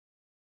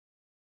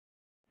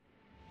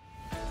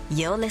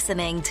You're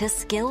listening to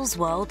Skills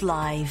World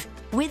Live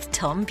with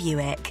Tom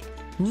Buick.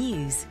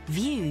 News,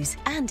 views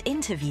and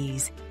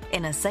interviews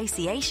in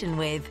association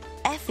with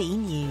FE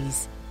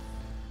News.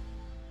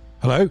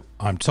 Hello,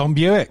 I'm Tom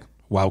Buick.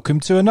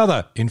 Welcome to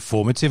another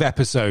informative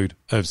episode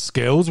of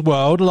Skills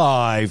World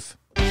Live.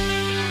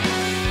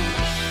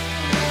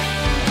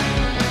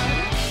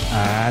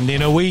 And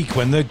in a week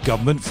when the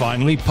government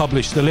finally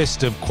published the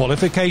list of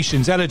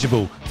qualifications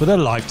eligible for the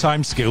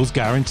Lifetime Skills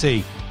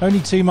Guarantee, only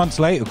 2 months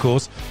late, of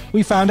course,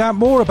 we found out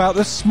more about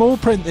the small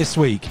print this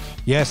week.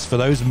 Yes, for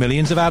those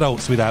millions of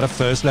adults without a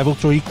first level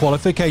 3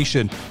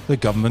 qualification, the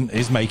government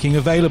is making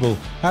available,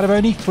 out of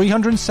only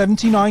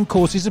 379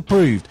 courses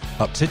approved,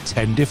 up to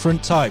 10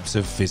 different types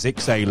of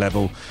Physics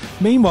A-level.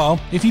 Meanwhile,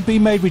 if you've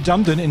been made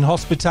redundant in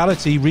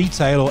hospitality,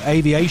 retail or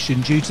aviation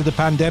due to the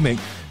pandemic,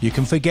 you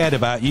can forget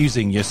about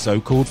using your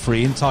so-called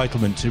free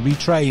entitlement to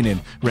retrain in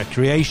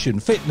recreation,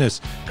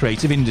 fitness,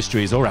 creative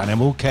industries or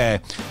animal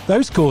care.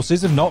 Those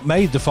courses have not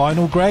made the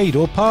final grade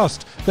or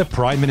passed the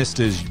Prime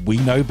Minister's We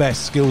Know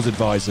Best skills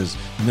advisors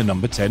in the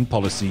number 10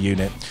 policy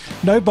unit.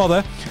 No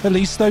bother, at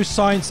least those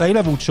science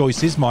A-level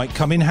choices might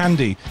come in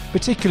handy,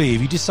 particularly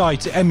if you decide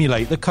to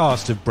emulate the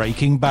cast of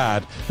Breaking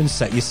Bad and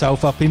set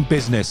yourself up in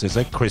business as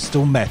a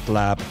crystal meth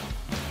lab.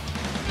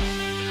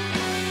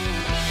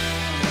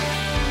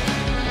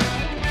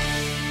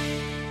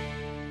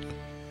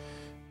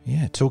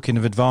 Yeah, talking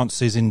of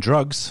advances in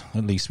drugs,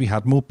 at least we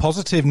had more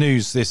positive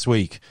news this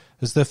week,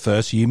 as the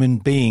first human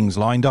beings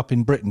lined up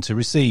in Britain to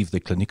receive the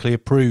clinically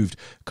approved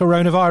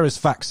coronavirus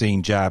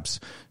vaccine jabs.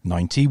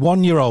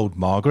 91-year-old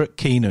Margaret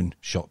Keenan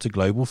shot to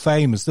global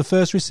fame as the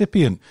first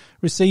recipient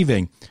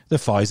receiving the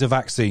Pfizer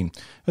vaccine,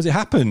 as it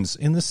happens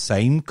in the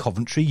same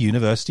Coventry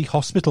University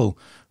Hospital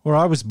where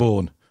I was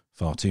born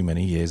far too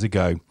many years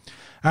ago.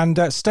 And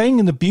staying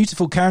in the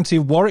beautiful county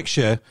of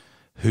Warwickshire,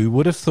 who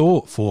would have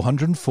thought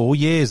 404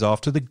 years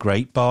after the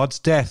great bard's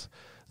death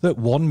that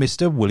one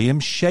Mr. William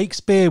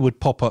Shakespeare would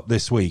pop up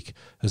this week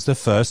as the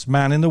first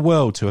man in the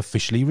world to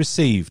officially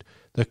receive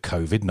the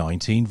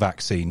COVID-19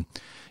 vaccine.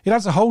 It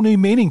adds a whole new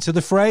meaning to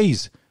the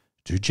phrase,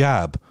 to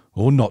jab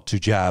or not to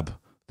jab?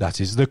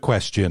 That is the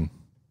question.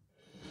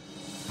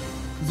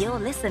 You're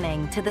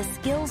listening to the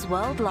Skills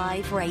World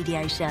Live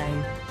radio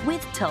show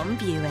with Tom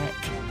Buick.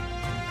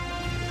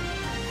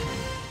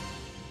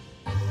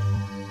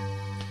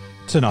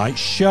 Tonight's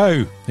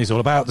show is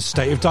all about the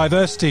state of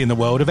diversity in the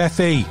world of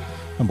FE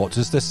and what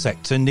does the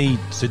sector need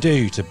to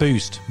do to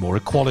boost more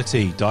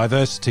equality,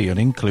 diversity and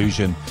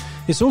inclusion.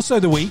 It's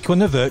also the week when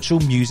the Virtual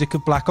Music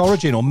of Black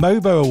Origin or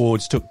MOBO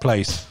Awards took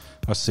place.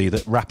 I see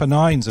that Rapper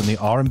Nines and the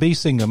R&B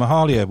singer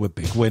Mahalia were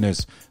big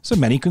winners, so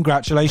many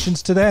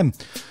congratulations to them.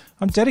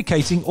 I'm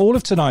dedicating all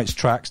of tonight's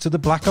tracks to the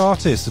black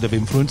artists that have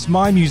influenced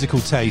my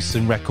musical tastes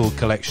and record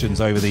collections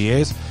over the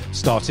years,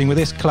 starting with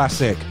this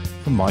classic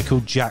from Michael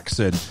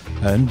Jackson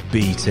and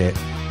Beat It.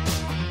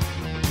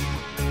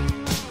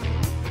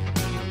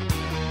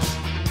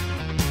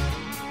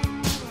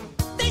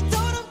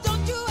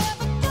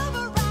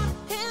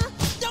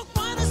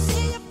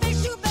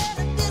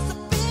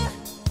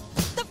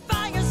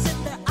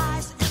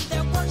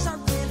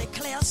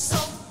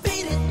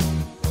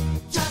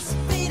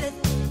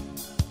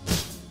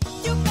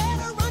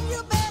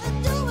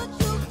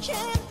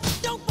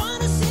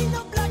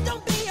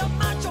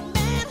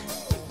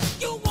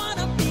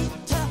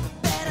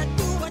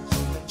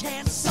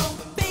 So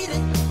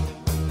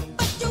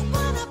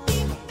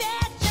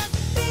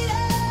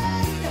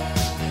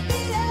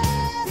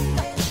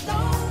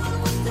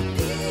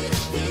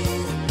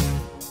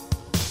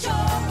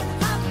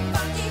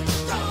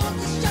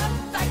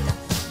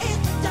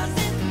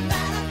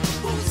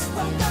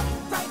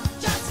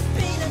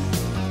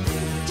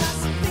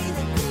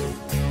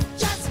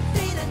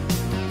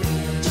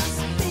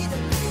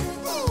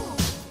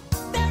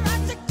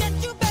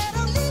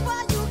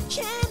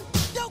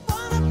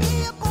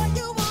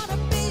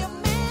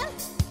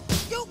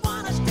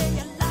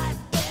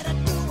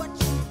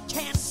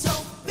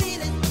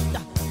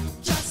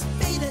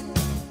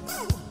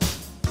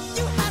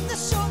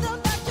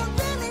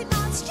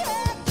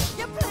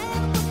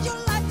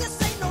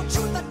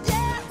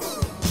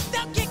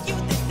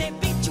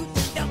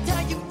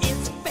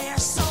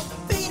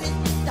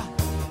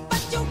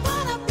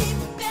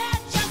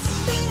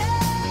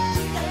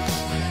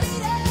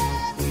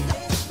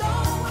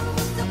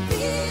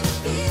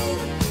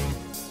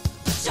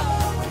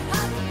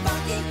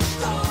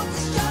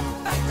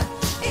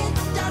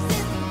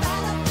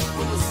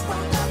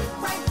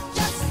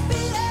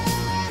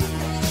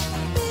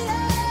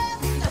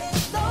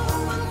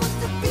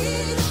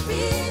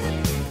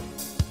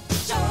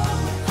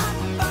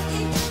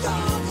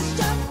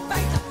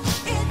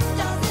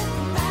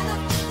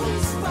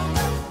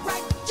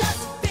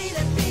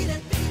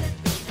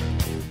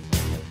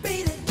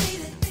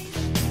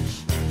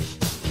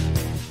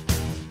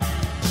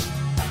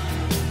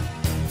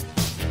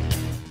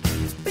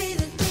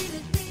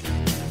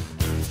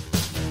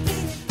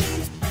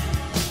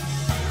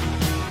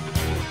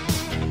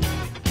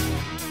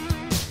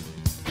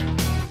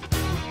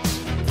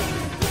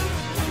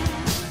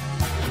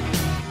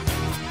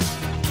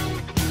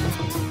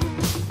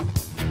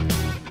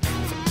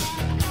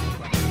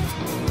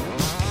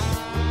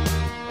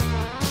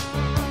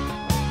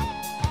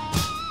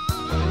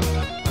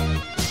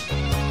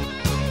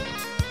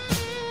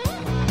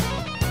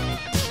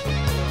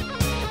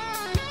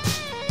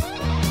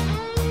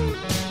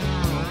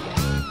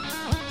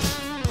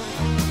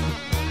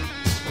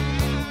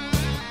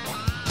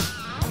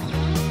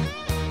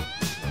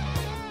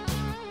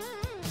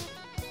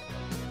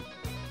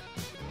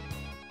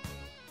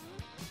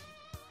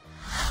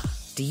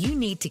Do you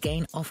need to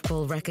gain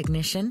off-call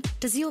recognition?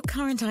 Does your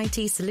current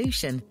IT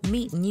solution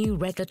meet new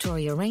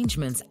regulatory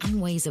arrangements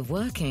and ways of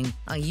working?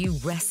 Are you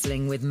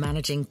wrestling with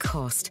managing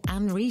cost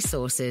and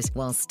resources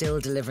while still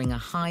delivering a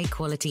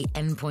high-quality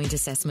endpoint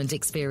assessment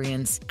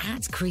experience?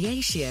 At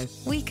Creatio,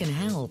 we can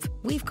help.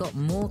 We've got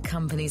more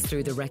companies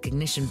through the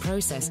recognition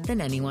process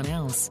than anyone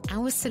else.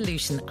 Our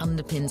solution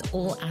underpins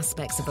all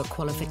aspects of a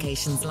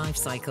qualifications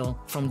lifecycle,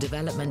 from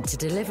development to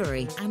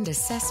delivery and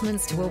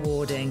assessments to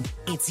awarding.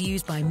 It's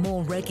used by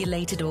more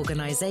regulated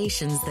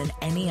organisations than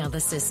any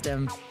other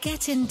system.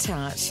 Get in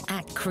touch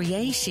at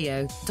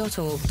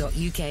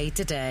creatio.org.uk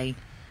today.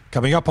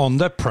 Coming up on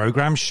the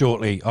programme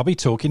shortly, I'll be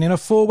talking in a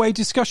four-way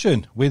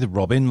discussion with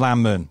Robin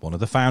Lamman, one of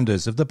the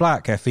founders of the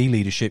Black FE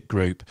Leadership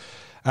Group,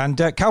 and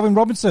Calvin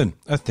Robinson,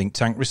 a think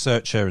tank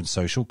researcher and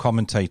social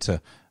commentator,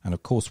 and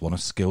of course one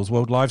of Skills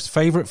World Live's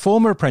favourite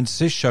former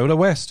apprentices, Shola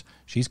West.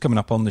 She's coming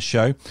up on the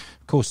show.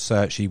 Of course,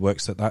 she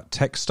works at that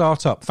tech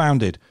startup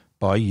founded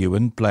by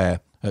Ewan Blair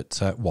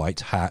at White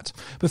Hat.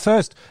 But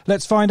first,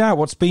 let's find out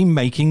what's been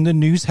making the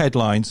news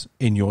headlines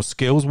in your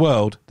skills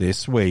world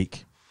this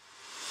week.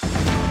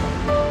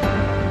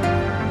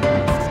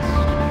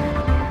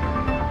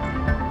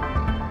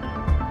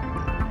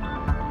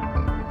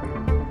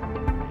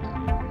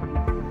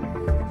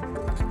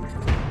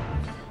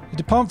 The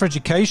Department for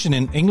Education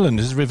in England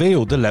has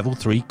revealed the Level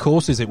 3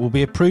 courses it will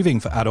be approving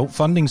for adult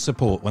funding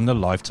support when the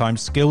Lifetime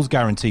Skills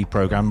Guarantee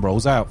programme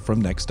rolls out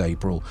from next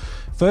April.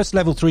 First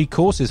Level 3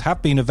 courses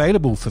have been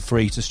available for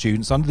free to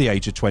students under the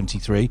age of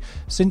 23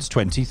 since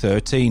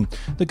 2013.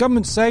 The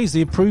government says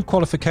the approved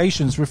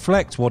qualifications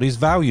reflect what is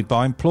valued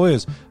by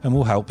employers and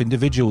will help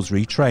individuals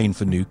retrain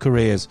for new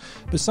careers.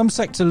 But some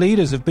sector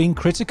leaders have been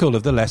critical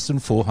of the less than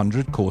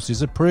 400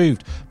 courses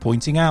approved,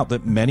 pointing out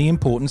that many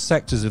important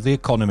sectors of the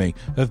economy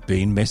have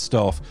been missed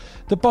off.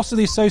 The boss of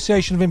the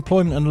Association of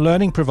Employment and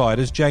Learning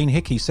Providers, Jane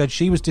Hickey, said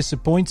she was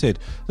disappointed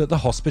that the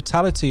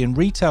hospitality and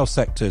retail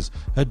sectors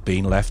had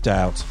been left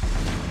out.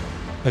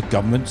 A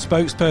government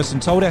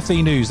spokesperson told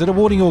FE News that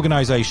awarding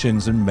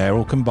organisations and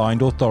mayoral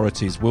combined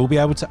authorities will be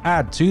able to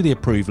add to the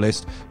approved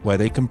list where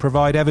they can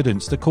provide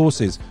evidence the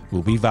courses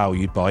will be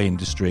valued by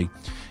industry.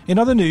 In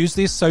other news,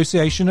 the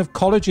Association of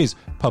Colleges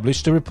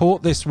published a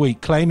report this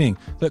week claiming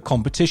that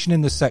competition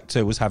in the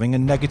sector was having a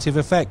negative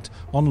effect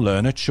on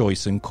learner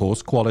choice and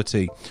course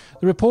quality.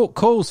 The report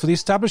calls for the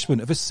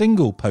establishment of a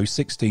single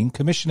post-16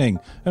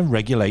 commissioning and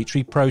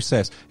regulatory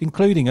process,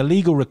 including a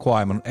legal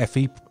requirement on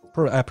FE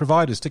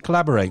providers to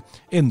collaborate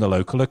in the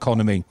local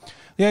economy.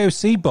 The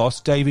AOC boss,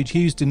 David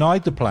Hughes,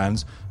 denied the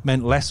plans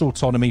meant less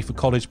autonomy for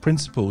college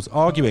principals,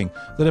 arguing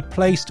that a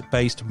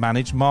place-based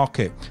managed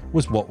market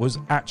was what was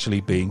actually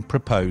being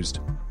proposed.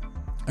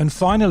 And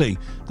finally,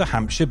 the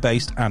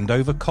Hampshire-based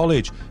Andover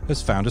College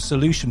has found a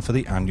solution for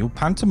the annual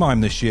pantomime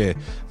this year.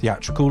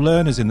 Theatrical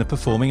learners in the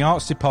Performing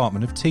Arts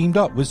Department have teamed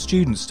up with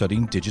students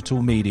studying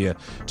digital media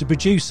to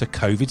produce a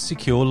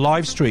COVID-secure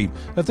live stream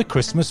of the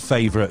Christmas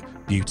favourite,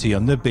 Beauty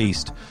and the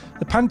Beast.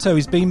 The panto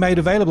is being made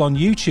available on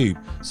YouTube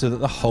so that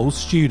the whole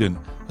student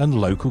and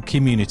local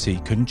community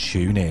can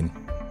tune in.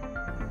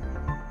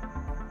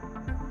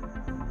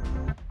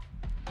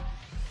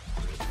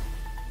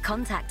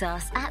 Contact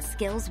us at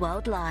Skills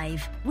World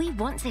Live. We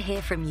want to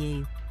hear from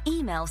you.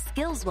 Email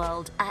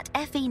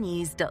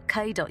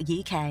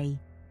skillsworld@fenews.co.uk.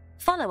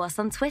 Follow us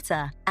on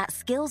Twitter at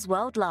Skills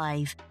World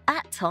Live,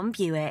 at Tom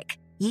Buick.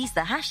 Use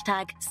the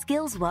hashtag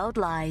Skills World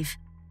Live.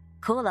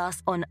 Call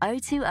us on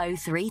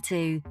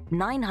 02032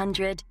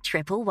 900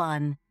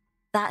 111.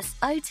 That's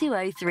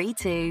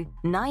 02032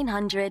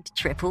 900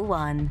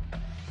 111.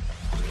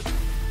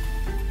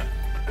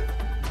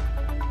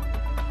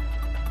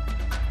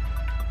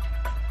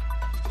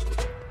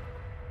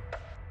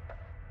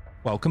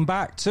 Welcome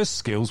back to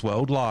Skills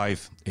World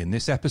Live. In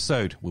this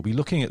episode, we'll be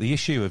looking at the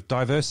issue of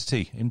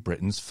diversity in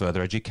Britain's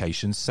further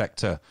education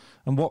sector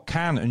and what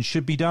can and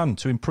should be done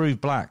to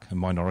improve black and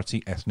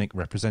minority ethnic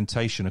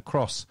representation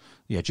across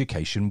the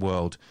education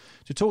world.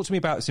 To talk to me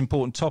about this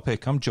important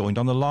topic, I'm joined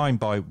on the line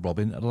by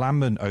Robin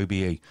Lamman,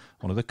 OBE,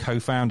 one of the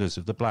co-founders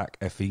of the Black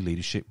FE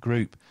Leadership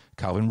Group,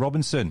 Calvin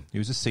Robinson, who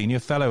is a senior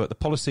fellow at the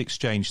Policy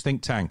Exchange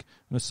think tank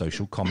and a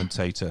social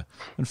commentator,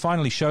 and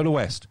finally Shola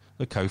West,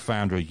 the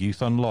co-founder of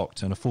Youth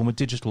Unlocked and a former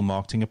digital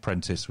marketing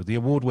apprentice with the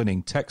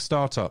award-winning tech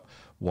startup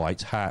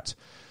White Hat.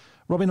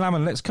 Robin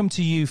Lamman, let's come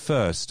to you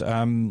first.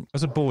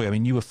 As a boy,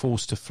 you were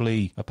forced to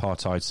flee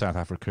apartheid South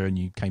Africa and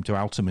you came to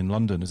Altham in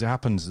London. As it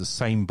happens, the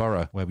same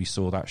borough where we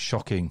saw that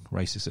shocking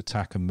racist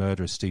attack and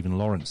murder of Stephen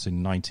Lawrence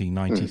in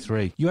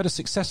 1993. You had a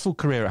successful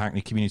career at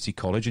Hackney Community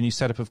College and you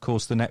set up, of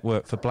course, the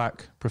Network for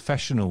Black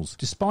Professionals.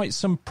 Despite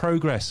some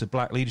progress of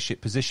black leadership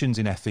positions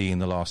in FE in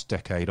the last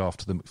decade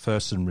after the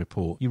Macpherson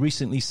report, you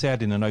recently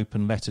said in an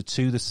open letter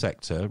to the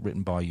sector,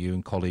 written by you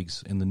and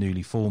colleagues in the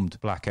newly formed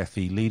Black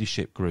FE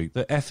Leadership Group,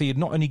 that FE had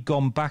not only gone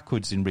gone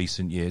backwards in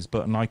recent years,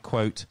 but, and I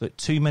quote, that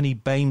too many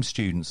BAME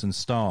students and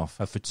staff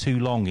have for too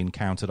long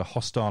encountered a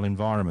hostile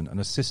environment and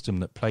a system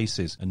that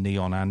places a knee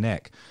on our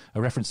neck.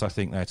 A reference, I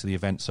think, there to the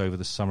events over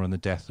the summer and the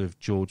death of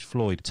George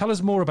Floyd. Tell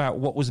us more about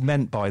what was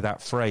meant by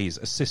that phrase,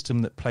 a system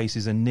that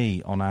places a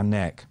knee on our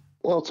neck.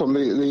 Well, Tom,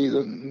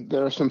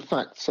 there are some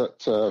facts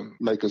that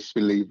make us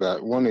believe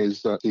that. One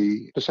is that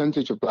the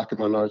percentage of black and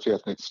minority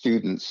ethnic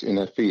students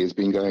in FE has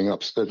been going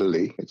up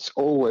steadily. It's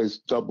always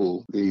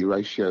double the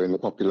ratio in the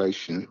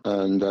population,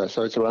 and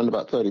so it's around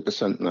about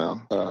 30%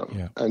 now.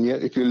 And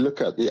yet, if you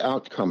look at the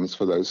outcomes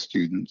for those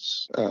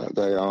students,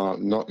 they are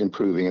not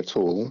improving at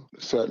all.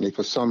 Certainly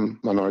for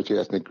some minority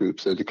ethnic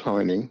groups, they're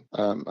declining.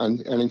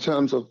 And in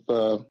terms of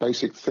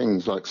basic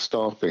things like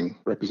staffing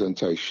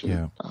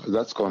representation,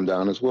 that's gone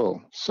down as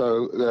well. So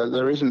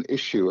there is an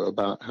issue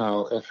about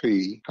how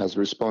FE has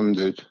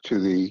responded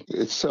to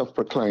its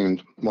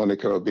self-proclaimed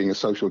moniker of being a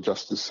social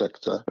justice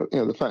sector.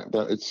 The fact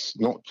that it's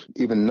not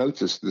even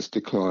noticed this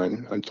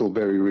decline until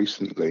very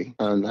recently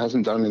and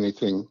hasn't done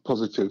anything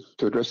positive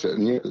to address it.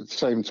 And yet at the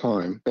same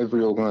time,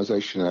 every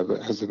organisation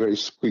has a very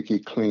squeaky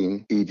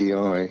clean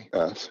EDI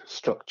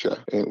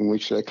structure in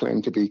which they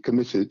claim to be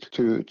committed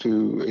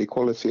to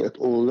equality at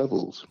all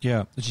levels.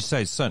 Yeah, as you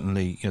say,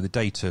 certainly the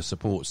data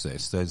supports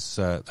this. There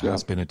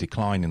has been a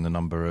decline in the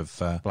number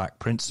of black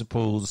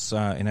principals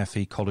in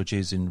FE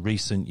colleges in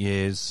recent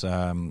years.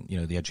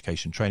 The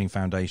Education Training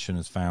Foundation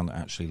has found that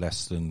actually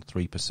less than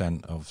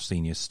 3% of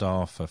senior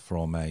staff are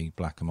from a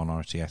black and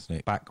minority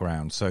ethnic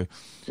background. So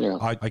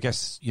I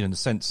guess, in the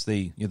sense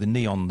the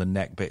knee on the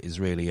neck bit is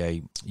really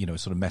a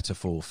sort of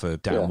metaphor for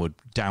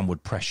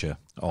downward pressure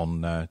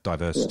on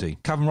diversity.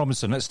 Calvin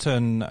Robinson, let's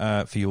turn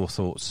for your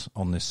thoughts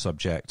on this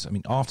subject. I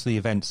mean, after the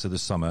events of the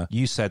summer,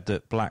 you said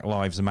that Black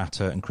Lives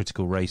Matter and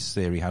critical race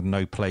theory had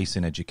no place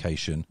in education.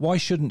 Why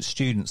shouldn't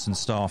students and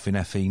staff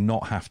in FE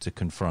not have to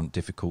confront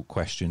difficult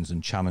questions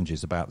and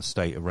challenges about the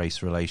state of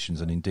race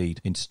relations and indeed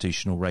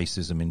institutional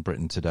racism in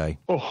Britain today?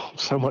 Oh,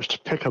 so much to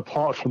pick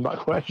apart from that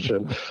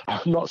question.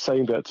 I'm not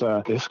saying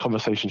that this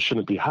conversation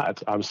shouldn't be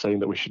had. I'm saying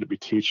that we shouldn't be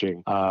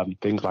teaching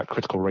things like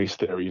critical race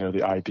theory,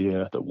 the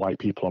idea that white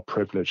people are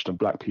privileged and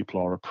black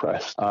people are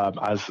oppressed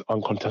as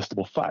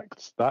uncontestable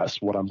facts.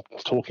 That's what I'm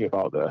talking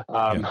about there.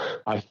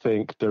 I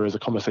think there is a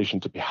conversation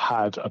to be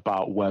had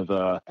about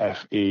whether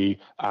FE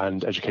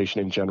and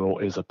education in general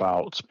is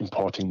about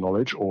imparting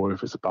knowledge or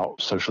if it's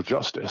about social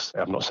justice.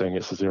 I'm not saying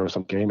it's a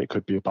zero-sum game. It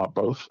could be about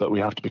both, but we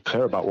have to be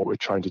clear about what we're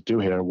trying to do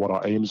here and what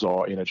our aims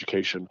are in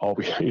education. Are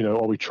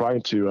we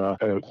trying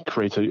to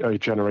create a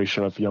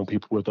generation of young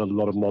people with a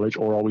lot of knowledge,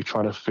 or are we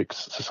trying to fix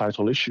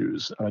societal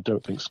issues? And I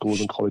don't think schools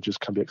and colleges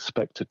can be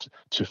expected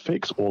to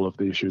fix all of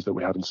the issues that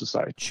we have in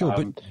society. Sure,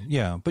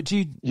 but do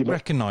you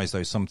recognise,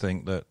 though,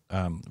 something that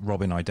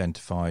Robin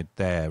identified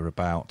there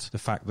about the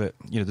fact that,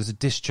 there's a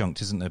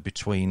disjunct, isn't there,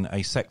 between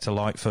a sector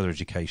like further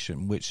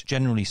education, which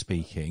generally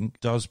speaking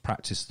does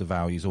practice the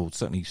values, or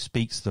certainly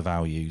speaks the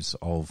values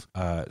of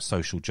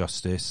social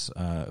justice,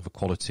 of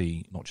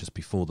equality, not just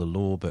before the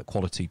law, but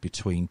equality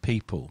between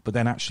people. But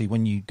then actually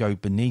when you go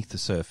beneath the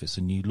surface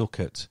and you look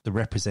at the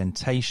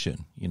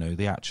representation,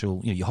 the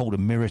actual, you hold a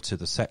mirror to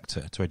the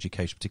sector, to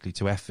education, particularly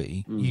to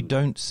FE, you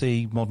don't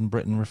see modern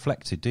Britain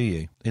reflected, do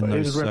you?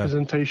 Is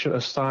representation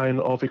a sign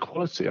of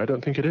equality? I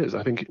don't think it is.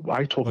 I think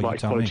I talk about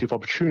equality of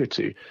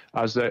opportunity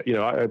as I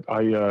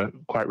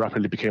quite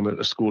rapidly became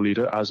a school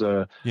leader as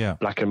a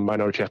black and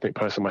minority ethnic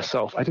person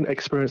myself. I didn't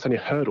experience any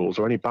hurdles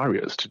or any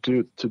barriers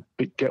to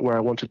get where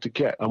I wanted to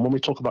get. And when we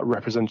talk about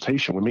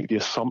representation, we make the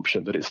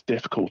assumption that it's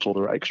difficult or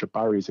there are extra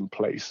barriers in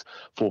place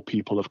for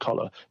people of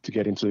colour to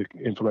get into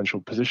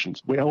influential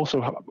positions. We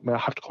also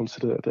have to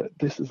consider that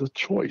this is a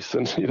choice,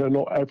 and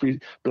not every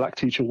black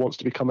teacher wants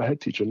to become a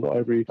head teacher. Not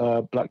every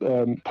black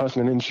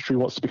person in industry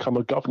wants to become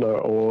a governor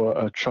or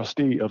a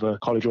trustee of a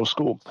college or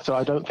school. So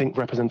I don't think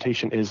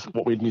representation is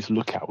what we need to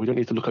look at. We don't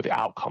need to look at the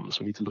outcomes.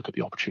 We need to look at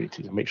the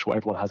opportunities and make sure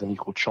everyone has an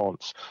equal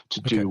chance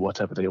to do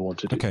whatever they want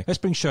to do. Okay, let's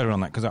bring Shola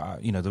on that, because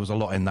there was a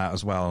lot in that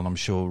as well, and I'm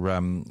sure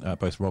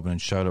both Robin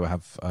and Shola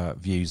have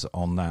views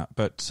on that.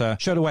 But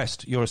Shola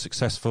West, you're a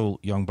successful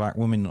young black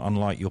woman,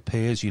 unlike your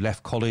peers. You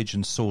left college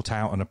and sought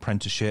out an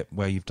apprenticeship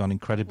where you've done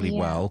incredibly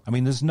well. I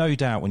mean, there's no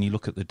doubt when you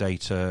look at the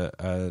data,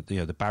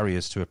 the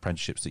barriers to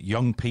apprenticeships that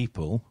young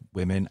people,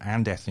 women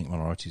and ethnic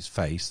minorities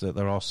face, that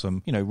there are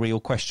some, real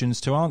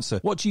questions to answer.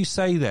 What do you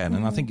say then?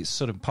 And I think it's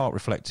sort of part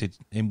reflected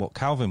in what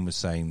Calvin was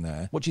saying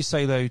there. What do you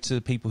say, though,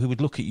 to people who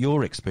would look at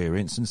your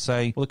experience and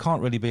say, well, there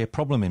can't really be a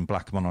problem in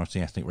black and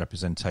minority ethnic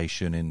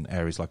representation in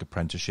areas like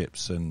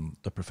apprenticeships and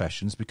the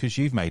professions because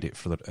you've made it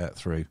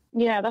through?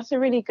 Yeah, that's a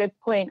really good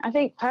point. I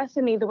think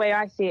personally, the way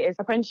I see it is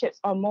apprenticeships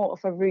are more of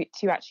a route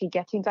to actually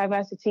getting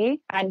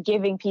diversity and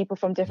giving people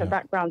from different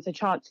backgrounds a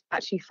chance to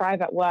actually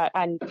thrive at work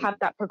and have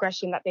that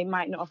progression that they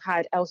might not have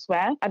had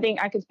elsewhere. I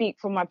think I could speak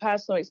from my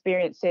personal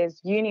experiences.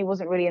 Uni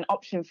wasn't really an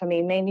option for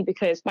me, mainly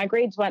because my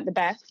grades weren't the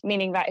best,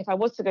 meaning that if I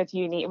was to go to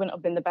uni, it wouldn't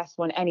have been the best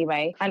one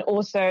anyway. And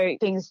also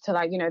things to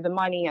like, the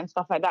money and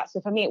stuff like that.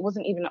 So for me, it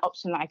wasn't even an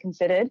option that I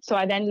considered. So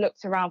I then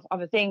looked around for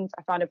other things.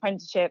 I found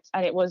apprenticeships,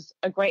 and it was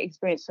a great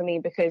experience for me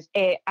because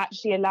it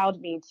actually allowed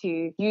me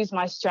to use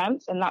my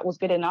strengths, and that was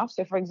good enough.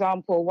 So for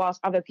example, whilst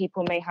other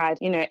people may had,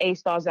 A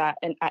stars at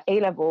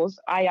A-levels,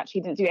 I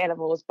actually didn't do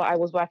A-levels, but I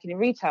was working in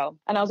retail.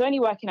 And I was only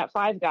working at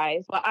Five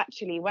Guys, but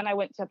actually when I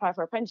went to apply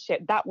for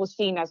apprenticeship, that was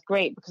seen as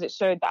great because it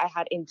showed that I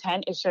had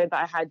intent, it showed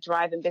that I had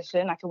drive,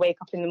 ambition, I could wake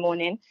up in the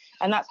morning.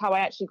 And that's how I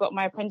actually got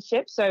my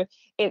apprenticeship. So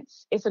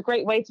it's a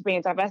great way to bring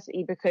in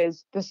diversity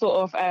because the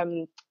sort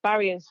of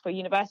barriers for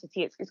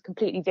university, it's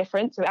completely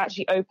different. So it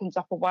actually opens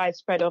up a wide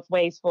spread of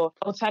ways for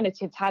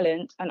alternative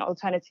talent and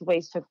alternative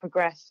ways to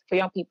progress for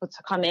young people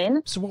to come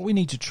in. So what we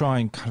need to try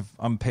and kind of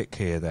unpick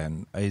here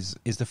then is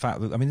the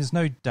fact that, there's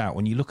no doubt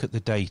when you look at the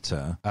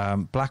data,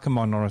 black and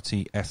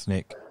minority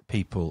ethnic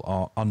people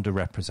are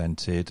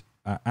underrepresented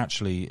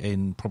actually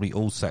in probably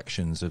all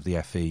sections of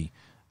the FE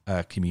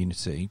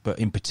community, but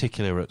in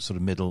particular at sort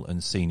of middle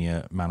and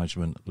senior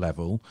management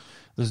level.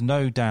 There's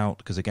no doubt,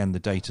 because again the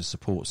data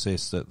supports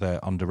this, that they're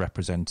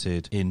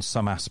underrepresented in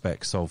some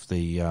aspects of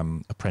the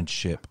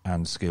apprenticeship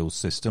and skills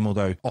system,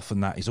 although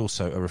often that is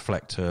also a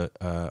reflector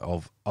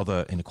of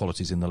other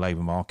inequalities in the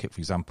labour market. For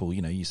example,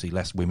 you see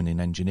less women in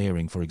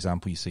engineering, for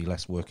example, you see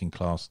less working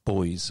class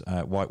boys,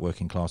 white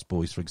working class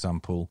boys, for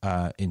example,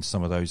 in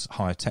some of those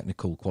higher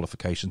technical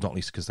qualifications, not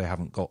least because they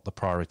haven't got the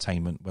prior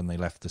attainment when they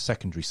left the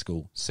secondary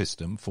school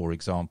system, for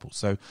example.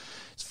 So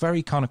it's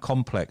very kind of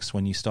complex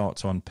when you start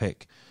to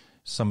unpick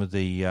some of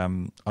the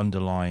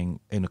underlying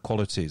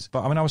inequalities.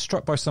 But I was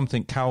struck by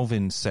something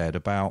Calvin said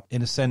about,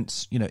 in a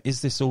sense,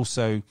 is this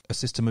also a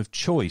system of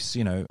choice?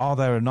 Are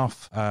there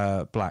enough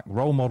black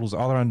role models?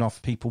 Are there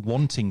enough people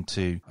wanting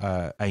to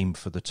aim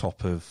for the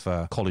top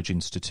of college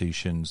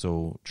institutions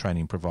or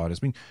training providers?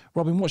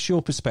 Robin, what's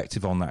your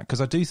perspective on that?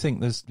 Because I do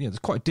think there's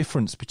quite a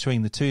difference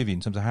between the two of you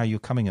in terms of how you're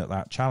coming at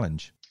that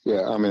challenge.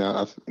 Yeah,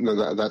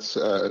 that's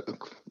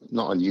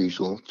not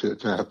unusual to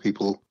have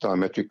people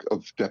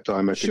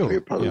diametrically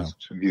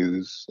opposed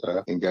views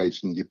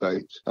engaged in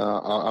debate.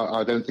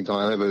 I don't think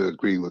I'll ever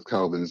agree with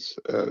Calvin's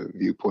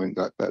viewpoint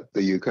that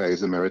the UK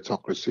is a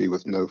meritocracy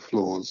with no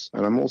flaws.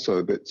 And I'm also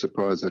a bit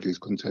surprised at his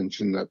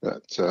contention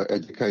that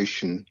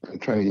education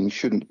and training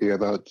shouldn't be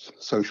about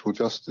social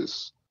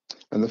justice.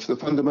 And the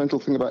fundamental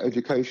thing about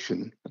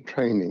education and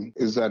training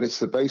is that it's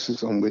the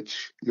basis on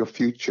which your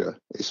future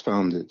is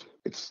founded.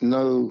 It's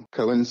no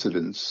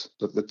coincidence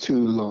that the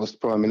two last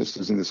prime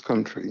ministers in this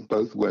country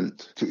both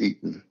went to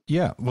Eton.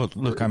 Yeah, well,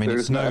 look,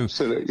 it's no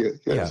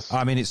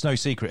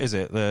secret, is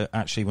it, that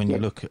actually when you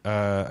look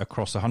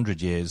across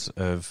 100 years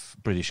of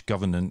British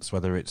governance,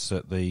 whether it's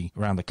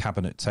around the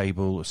cabinet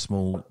table, a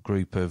small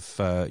group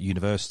of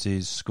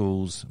universities,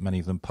 schools, many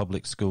of them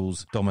public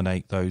schools,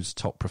 dominate those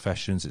top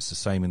professions. It's the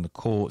same in the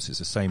courts. It's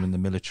the same in the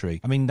military.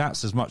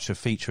 That's as much a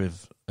feature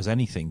as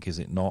anything, is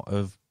it not,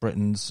 of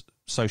Britain's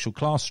social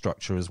class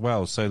structure as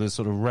well. So there's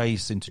sort of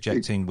race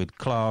interjecting with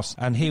class.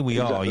 And here we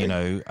are,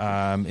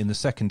 in the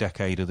second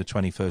decade of the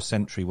 21st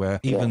century,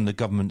 where even the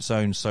government's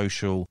own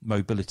social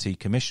mobility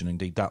commission,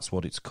 indeed that's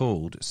what it's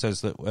called,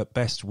 says that at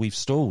best we've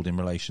stalled in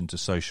relation to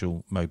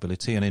social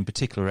mobility. And in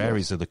particular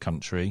areas of the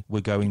country,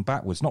 we're going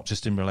backwards, not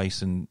just in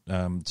relation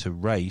to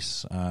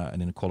race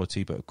and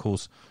inequality, but of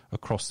course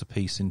across the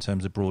piece in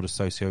terms of broader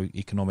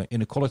socio-economic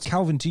inequality.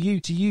 Calvin, do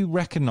you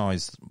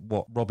recognise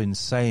what Robin's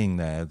saying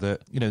there,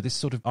 that, this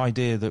sort of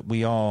idea that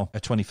we are a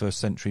 21st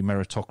century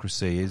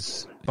meritocracy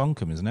is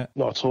bunkum, isn't it?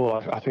 Not at all.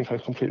 I think I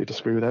completely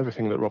disagree with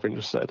everything that Robin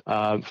just said.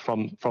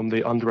 From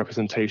the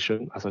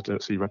underrepresentation, as I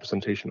don't see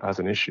representation as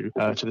an issue,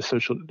 to the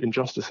social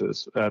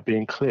injustices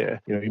being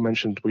clear. He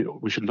mentioned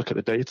we should look at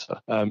the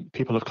data.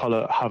 People of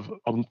colour are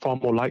far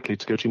more likely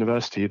to go to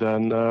university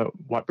than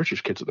white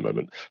British kids at the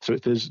moment. So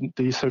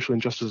these social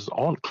injustices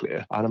aren't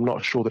clear, and I'm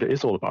not sure that it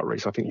is all about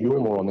race. I think you're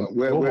more on the...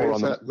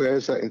 Where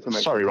is that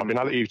information? Sorry, Robin,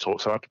 I'll let you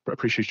talk, so I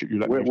appreciate you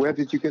letting me talk. Where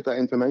did you get that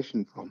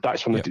information from?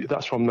 That's from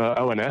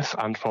the ONS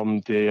and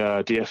from the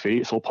DFE.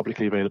 It's all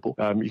publicly available.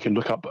 You can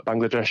look up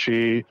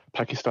Bangladeshi,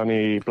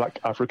 Pakistani, Black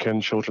African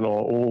children are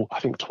all, I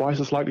think, twice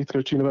as likely to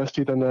go to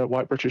university than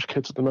white British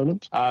kids at the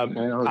moment. I'll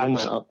look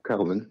that up,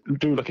 Calvin.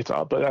 Do look it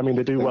up. But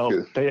they do well.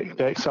 They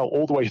excel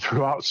all the way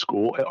throughout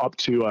school up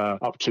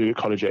to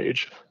college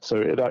age.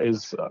 So that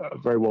is a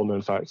very well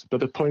known fact. But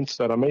the point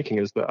that I'm making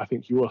is that I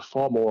think you are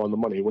far more on the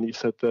money when you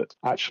said that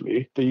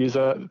actually these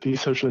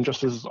social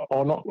injustices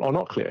are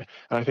not clear.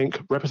 And I think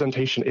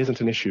representation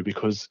isn't an issue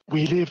because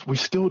we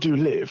still do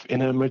live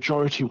in a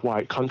majority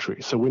white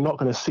country, so we're not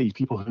going to see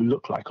people who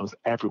look like us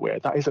everywhere.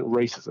 That isn't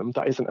racism.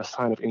 That isn't a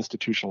sign of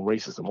institutional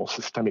racism or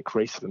systemic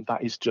racism.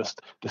 That is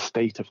just the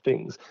state of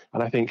things.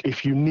 And I think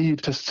if you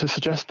need to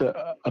suggest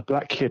that a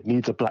black kid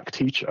needs a black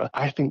teacher,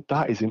 I think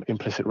that is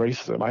implicit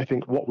racism. I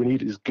think what we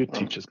need is good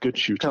teachers, good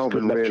tutors,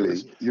 Calvin, good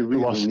lecturers. really, you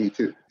really need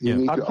to.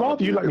 I'd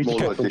rather you let me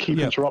talk than keep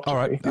interrupting all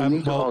right.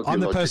 me. Well, I'm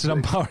the person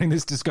umpiring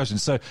this discussion.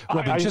 So,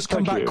 Robin, just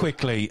come back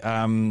quickly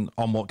on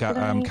what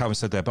Calvin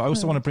said there. But I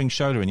also want to bring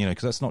Shola in,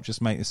 because let's not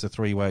just make this a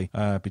three-way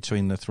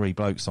between the three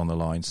blokes on the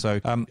line. So,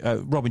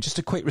 Robin, just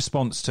a quick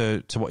response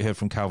to what you heard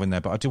from Calvin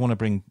there. But I do want to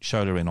bring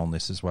Shola in on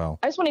this as well.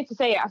 I just wanted to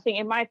say, I think,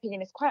 in my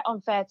opinion, it's quite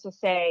unfair to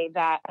say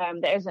that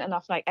there isn't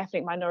enough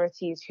ethnic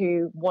minorities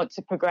who want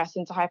to progress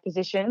into high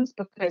positions,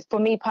 because for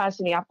me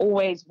personally, I've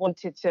always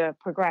wanted to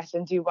progress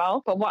and do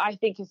well. But what I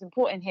think is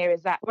important here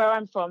is that where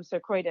I'm from, so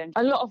Croydon,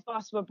 a lot of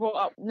us were brought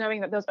up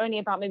knowing that there's only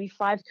about maybe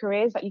 5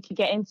 careers that you could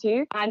get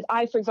into. And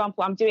I, for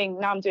example, I'm doing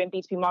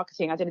B2B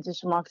marketing. I did a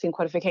digital marketing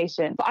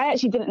qualification, but I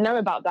actually didn't know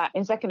about that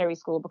in secondary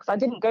school because I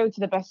didn't go to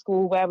the best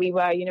school where we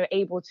were,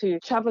 able to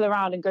travel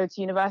around and go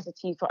to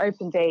university for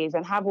open days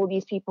and have all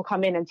these people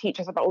come in and teach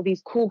us about all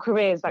these cool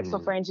careers like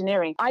software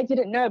engineering. I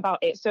didn't know about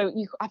it. So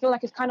I feel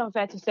like it's kind of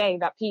unfair to say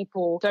that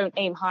people don't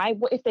aim high.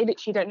 What if they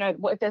literally don't know?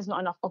 What if there's not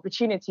enough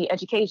opportunity,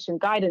 education,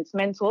 guidance,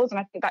 mentors? And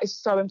I think that is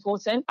so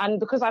important. And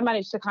because I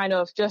managed to kind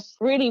of just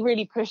really,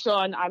 really push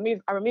on, I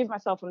removed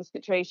myself from the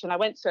situation. I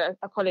went to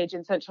a college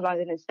in central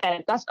London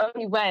instead. That's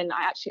only when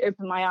I actually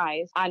opened my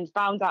eyes and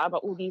found out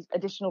about all these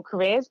additional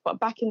careers. But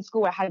back in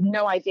school, I had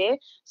no idea.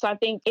 So I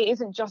think it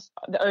isn't just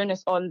the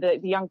onus on the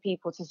young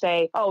people to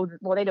say, oh,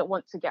 well, they don't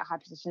want to get high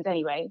positions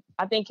anyway.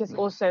 I think it's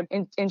also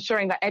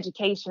ensuring that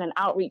education and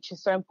outreach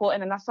is so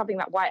important. And that's something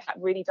that White Hat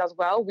really does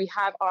well. We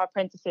have our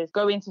apprentices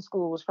go into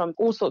schools from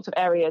all sorts of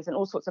areas and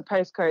all sorts of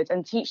postcodes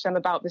and teach them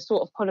about the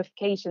sort of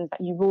qualifications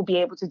that you will be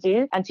able to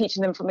do, and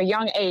teaching them from a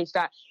young age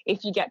that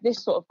if you get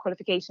this sort of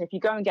qualification, if you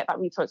go and get that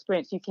retail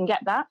experience, you can get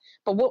that.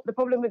 But what the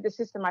problem with the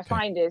system I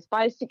find is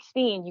by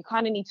 16, you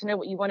kind of need to know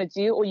what you want to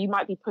do, or you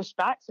might be pushed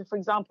back. So for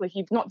example, if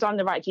you've not done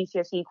the right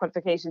GCSE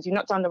qualifications, you've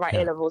not done the right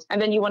A-levels,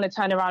 and then you want to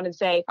turn around and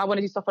say, I want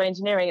to do software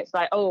engineering, it's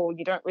like, oh,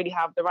 you don't really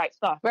have the right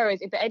stuff.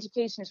 Whereas if the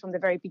education is from the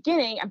very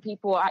beginning and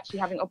people are actually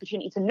having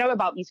opportunity to know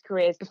about these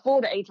careers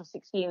before the age of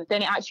 16,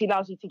 then it actually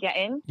allows you to get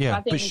in. Yeah, so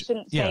I think you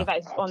shouldn't say that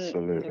it's on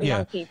the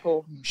young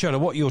people. Shola,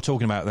 what you're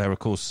talking about there, of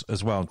course,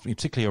 as well,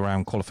 particularly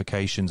around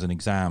qualifications and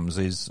exams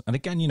is, and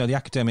again, the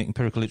academic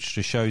empirical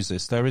literature shows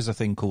this, there is a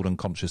thing called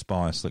unconscious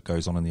bias that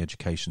goes on in the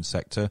education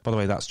sector. By the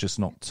way, that's just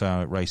not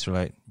race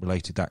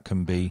related, that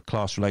can be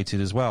class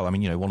related as well. I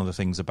mean, one of the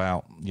things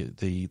about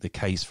the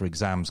case for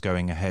exams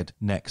going ahead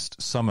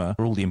next summer,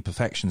 for all the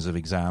imperfections of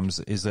exams,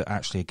 is that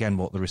actually, again,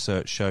 what the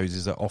research shows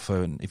is that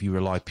often if you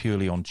rely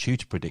purely on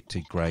tutor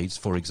predicted grades,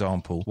 for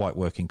example, white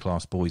working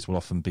class boys will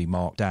often be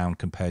marked down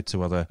compared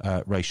to other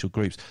racial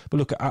groups. But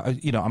look, I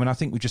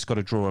think we've just got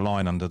to draw a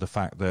line under the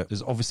fact that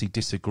there's obviously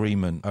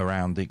disagreement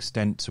around the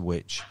extent to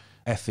which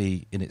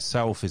FE in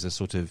itself is a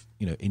sort of,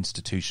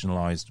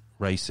 institutionalized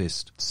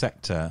racist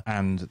sector,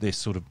 and this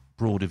sort of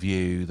broader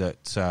view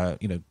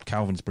that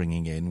Calvin's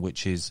bringing in,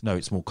 which is no,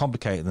 it's more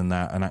complicated than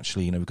that, and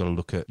actually we've got to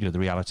look at the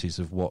realities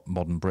of what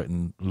modern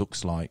Britain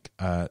looks like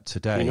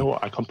today. You know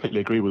what, I completely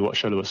agree with what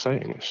Shola was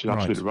saying. She's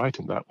absolutely right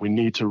in that. We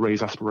need to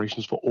raise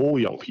aspirations for all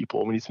young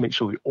people. We need to make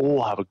sure they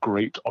all have a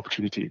great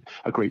opportunity,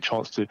 a great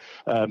chance to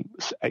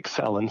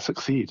excel and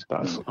succid.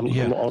 I'm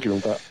not arguing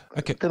with that.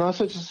 Okay. Can I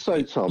just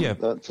say, Tom,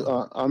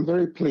 that I'm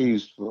very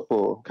pleased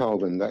for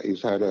Calvin that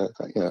he's had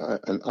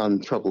an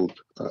untroubled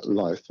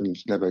life and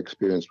he's never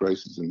experienced racism.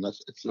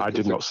 I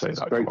did not say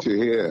that. Great to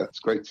hear. It's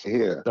great to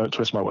hear. Don't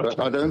twist my words.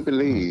 But I don't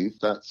believe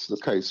that's the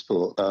case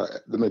for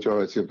the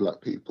majority of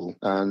black people,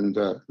 and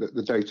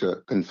the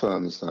data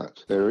confirms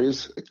that. There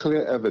is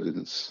clear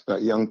evidence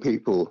that young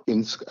people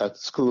at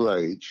school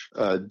age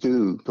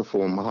do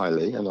perform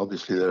highly, and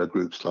obviously there are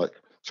groups like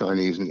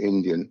Chinese and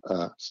Indian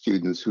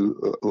students who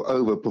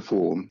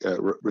overperform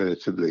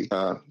relatively.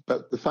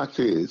 But the fact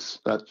is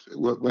that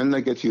when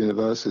they get to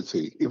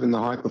university, even the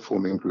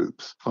high-performing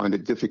groups find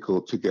it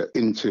difficult to get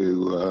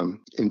into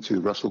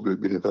Russell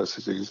Group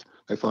universities.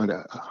 They find it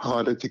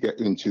harder to get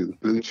into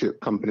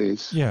blue-chip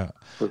companies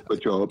for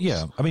jobs.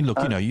 Yeah, I mean, look,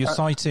 you're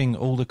citing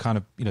all the kind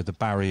of, the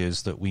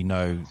barriers that we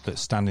know that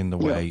stand in the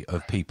way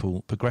of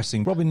people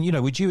progressing. Robin,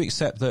 would you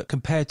accept that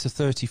compared to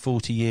 30,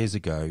 40 years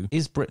ago,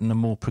 is Britain a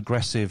more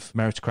progressive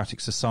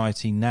meritocratic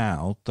society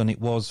now than it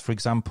was, for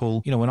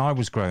example, when I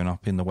was growing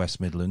up in the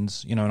West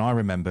Midlands, and I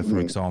remember, for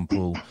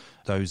example,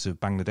 those of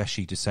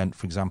Bangladeshi descent,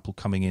 for example,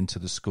 coming into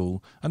the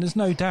school. And there's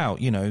no doubt,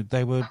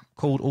 they were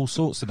called all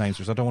sorts of names,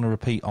 which I don't want to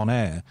repeat on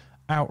air,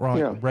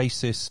 outright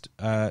racist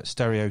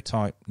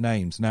stereotype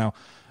names. Now,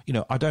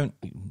 I don't,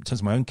 in terms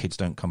of my own kids,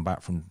 don't come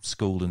back from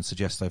school and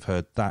suggest they've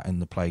heard that in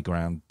the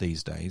playground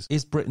these days.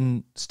 Is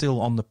Britain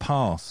still on the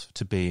path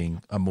to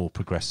being a more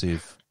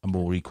progressive, a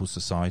more equal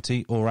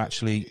society, or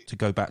actually, to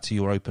go back to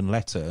your open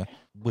letter,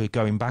 we're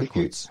going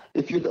backwards?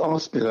 If you'd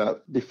asked me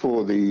that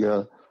before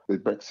the the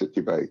Brexit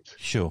debate,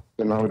 sure,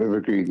 then I would have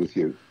agreed with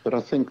you. But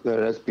I think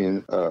there has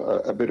been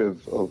a bit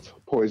of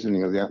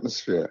poisoning of the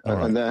atmosphere,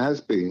 and there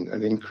has been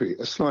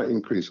a slight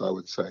increase, I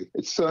would say.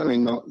 It's certainly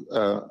not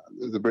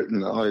the Britain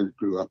that I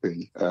grew up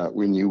in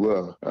when you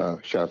were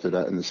shouted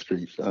at in the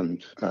street,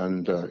 and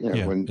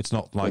when it's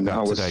not like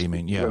that today. You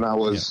mean, when I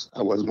was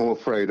more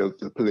afraid of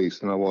the police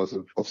than I was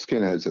of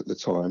skinheads at the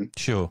time.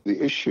 Sure.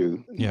 The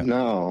issue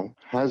now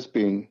has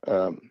been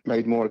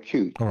made more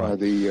acute by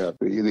the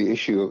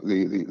issue of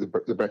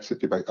the Brexit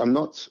debate. I'm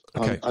not.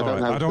 Okay.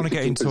 I don't want to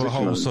get into a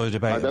whole sort of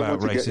debate about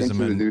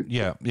racism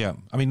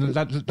and I mean,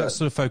 let's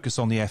sort of focus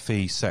on the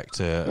FE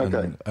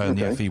sector and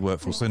the FE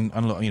workforce. And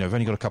look, I've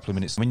only got a couple of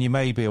minutes. I mean, you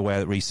may be aware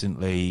that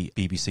recently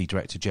BBC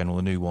Director General,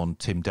 the new one,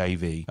 Tim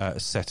Davie,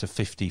 set a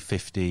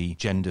 50-50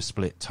 gender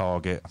split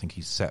target. I think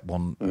he's set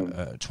one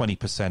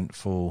 20%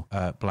 for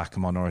black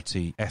and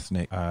minority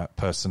ethnic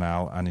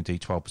personnel, and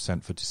indeed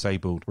 12% for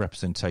disabled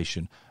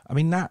representation. I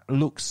mean, that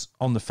looks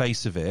on the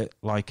face of it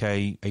like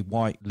a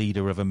white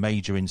leader of a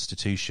major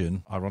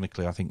institution.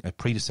 Ironically, I think a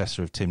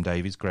predecessor of Tim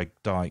Davies, Greg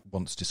Dyke,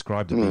 once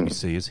described the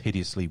BBC as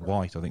hideously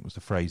white, I think was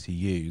the phrase he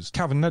used.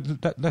 Calvin,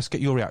 let's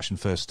get your reaction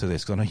first to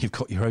this, because I know you've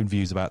got your own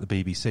views about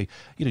the BBC.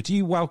 Do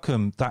you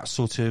welcome that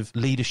sort of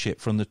leadership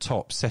from the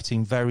top,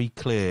 setting very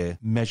clear,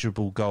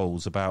 measurable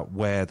goals about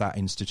where that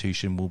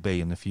institution will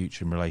be in the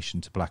future in relation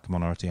to black and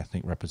minority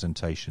ethnic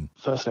representation?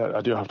 Firstly,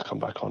 I do have to come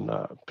back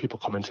on people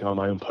commenting on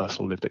my own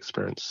personal lived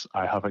experience.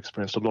 I have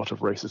experienced a lot of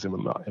racism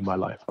in my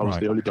life. I was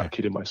the only black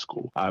kid in my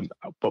school.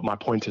 But my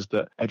point is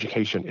that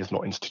education is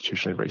not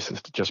institutionally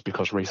racist just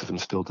because racism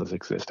still does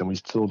exist, and we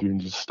still do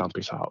need to stamp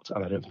it out.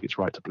 And I don't think it's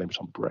right to blame it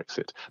on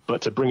Brexit.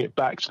 But to bring it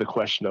back to the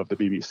question of the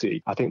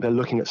BBC, I think they're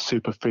looking at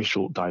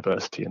superficial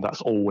diversity, and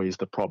that's always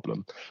the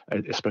problem,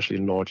 especially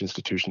in large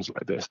institutions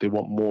like this. They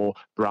want more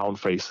brown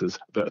faces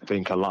that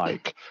think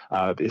alike.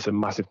 There's a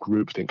massive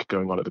groupthink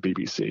going on at the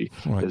BBC.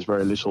 Right. There's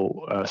very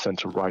little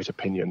centre-right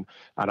opinion,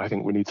 and I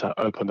think we need to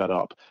open that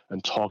up.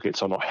 And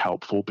targets are not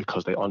helpful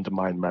because they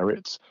undermine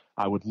merits.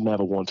 I would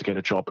never want to get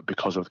a job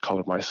because of the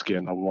colour of my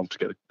skin. I would want to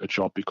get a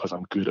job because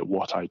I'm good at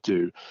what I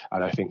do.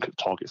 And I think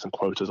targets and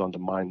quotas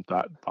undermine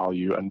that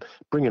value and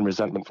bring in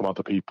resentment from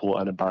other people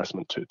and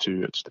embarrassment to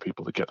the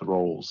people that get the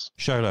roles.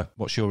 Shola,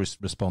 what's your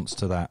response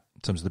to that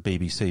in terms of the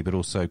BBC, but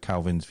also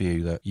Calvin's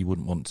view that you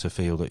wouldn't want to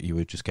feel that you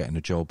were just getting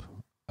a job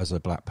as a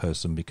black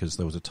person because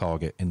there was a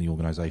target in the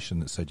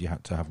organisation that said you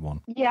had to have one?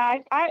 Yeah,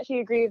 I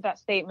actually agree with that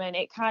statement.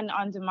 It can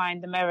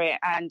undermine the merit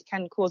and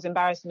can cause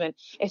embarrassment,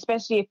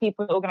 especially if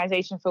people in the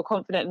organisation feel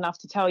confident enough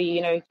to tell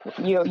you,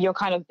 you're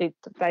kind of the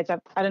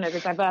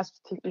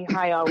diversity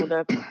hire,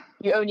 or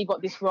you only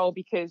got this role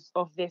because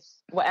of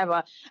this,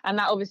 whatever. And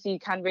that obviously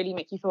can really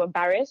make you feel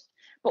embarrassed.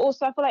 But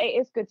also I feel like it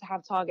is good to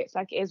have targets,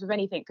 like it is with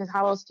anything, because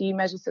how else do you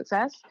measure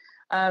success?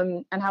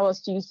 And how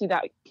else do you see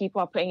that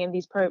people are putting in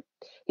these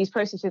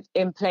processes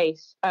in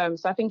place? So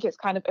I think it's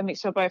kind of a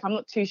mixture of both. I'm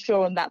not too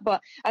sure on that.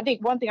 But I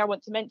think one thing I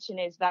want to mention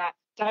is that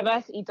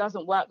diversity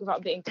doesn't work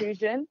without the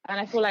inclusion. And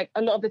I feel like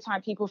a lot of the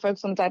time people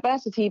focus on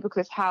diversity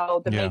because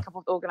how the makeup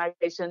of the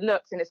organisation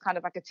looks, and it's kind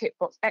of like a tick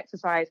box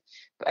exercise.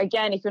 But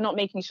again, if you're not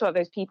making sure that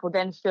those people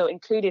then feel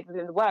included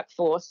within the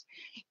workforce,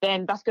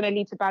 then that's going to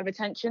lead to bad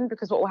retention,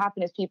 because what will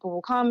happen is people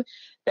will come,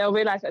 they'll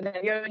realise that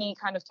they're the only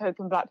kind of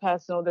token black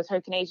person or the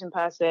token Asian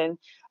person.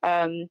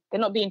 They're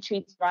not being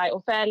treated right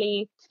or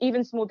fairly.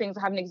 Even small things.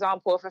 I have an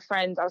example of a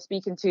friend I was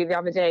speaking to the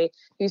other day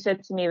who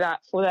said to me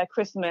that for their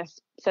Christmas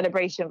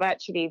celebration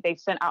virtually, they've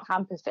sent out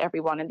hampers to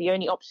everyone, and the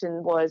only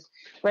option was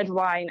red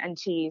wine and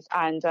cheese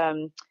and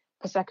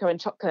Prosecco and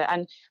chocolate.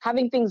 And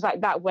having things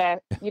like that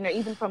where,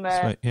 even from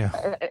a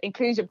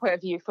inclusion point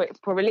of view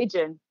for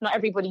religion, not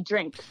everybody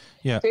drinks.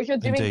 Yeah, so if you're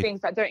doing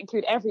things that don't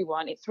include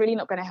everyone, it's really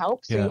not going to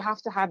help. So you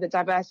have to have the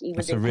diversity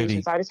within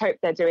inclusion. So I just hope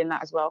they're doing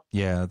that as well.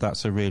 Yeah,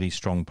 that's a really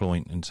strong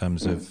point in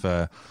terms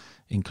of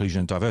inclusion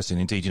and diversity.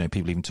 And indeed,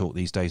 people even talk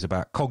these days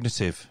about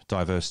cognitive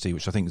diversity,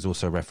 which I think is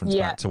also a reference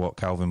back to what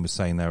Calvin was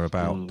saying there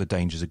about the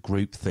dangers of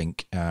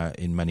groupthink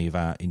in many of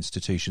our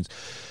institutions.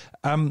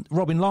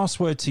 Robin, last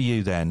word to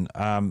you then.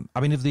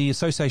 If the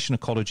Association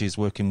of Colleges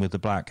working with the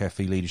Black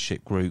FE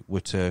Leadership Group were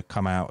to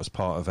come out as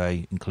part of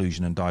a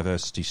inclusion and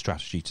diversity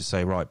strategy to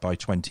say, right, by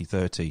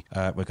 2030,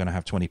 we're going to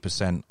have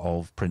 20%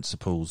 of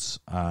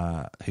principals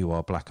who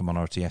are black and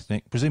minority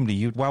ethnic, presumably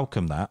you'd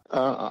welcome that.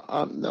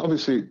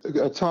 Obviously,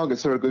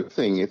 targets are a good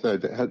thing if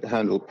they're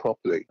handled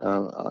properly.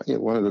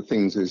 One of the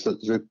things is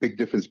that there's a big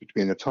difference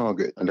between a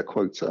target and a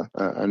quota,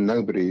 and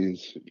nobody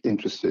is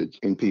interested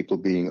in people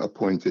being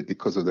appointed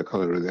because of the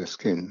colour of their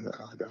skin.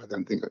 I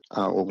don't think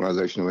our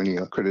organisation or any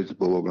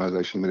creditable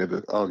organisation would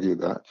ever argue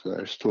that.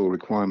 There are still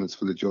requirements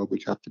for the job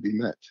which have to be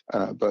met.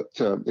 But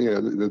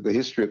the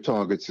history of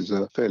targets is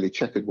a fairly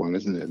checkered one,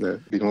 isn't it? There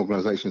have been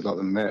organisations like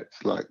the Met,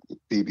 like the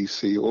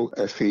BBC or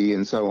FE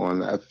and so on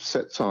that have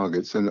set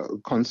targets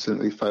and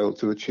constantly failed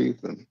to achieve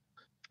them.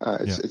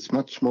 It's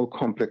much more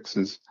complex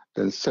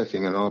than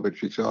setting an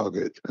arbitrary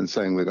target and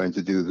saying we're going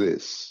to do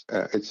this.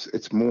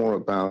 It's more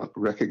about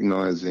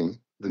recognising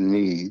the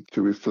need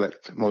to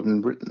reflect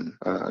modern Britain.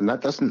 And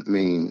that doesn't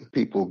mean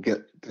people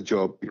get the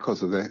job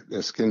because of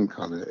their skin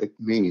colour. It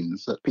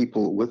means that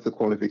people with the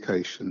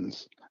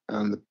qualifications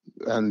and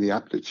the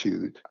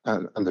aptitude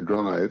and the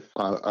drive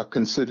are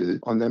considered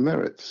on their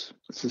merits.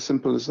 It's as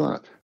simple as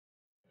that.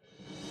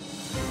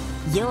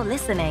 You're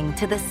listening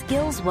to the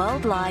Skills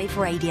World Live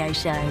radio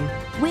show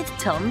with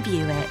Tom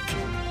Buick.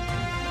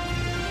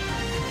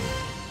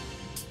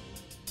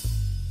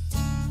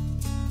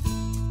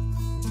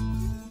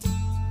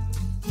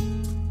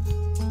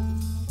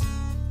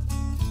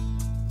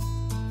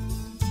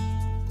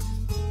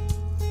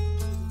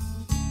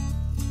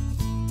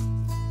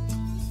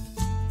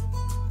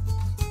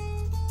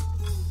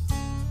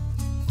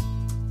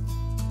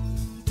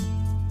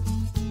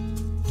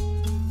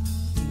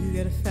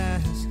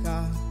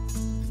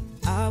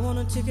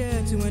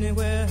 Ticket to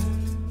anywhere,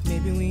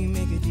 maybe we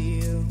make a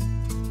deal.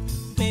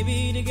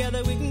 Maybe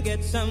together we can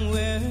get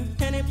somewhere.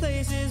 Any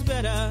place is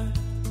better.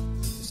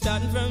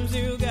 Starting from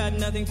zero, got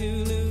nothing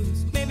to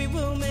lose. Maybe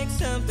we'll make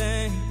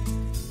something.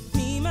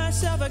 Me,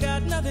 myself, I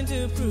got nothing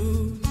to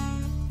prove.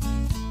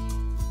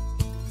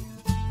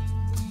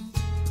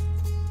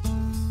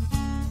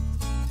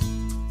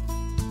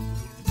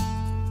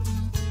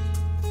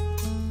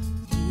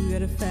 You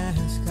got a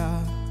fast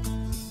car,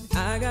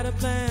 I got a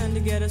plan to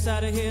get us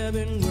out of here.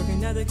 Been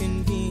working at the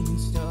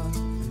convenience store.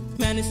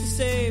 Managed to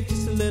save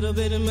just a little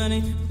bit of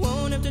money.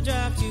 Won't have to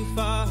drive too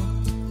far.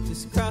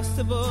 Just cross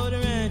the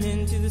border and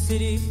into the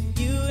city.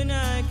 You and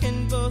I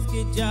can both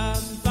get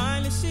jobs and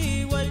finally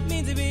see what it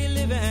means to be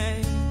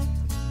living.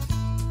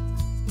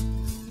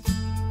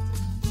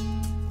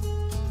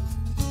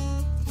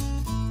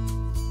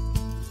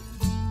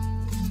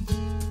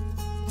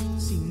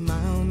 See,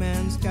 my old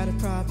man's got a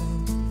problem.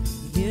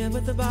 Yeah,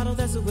 but the bottle,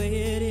 that's the way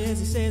it is.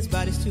 He says his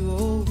body's too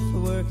old for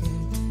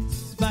working.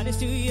 His body's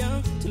too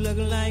young to look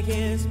like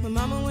his. My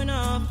mama went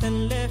off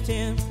and left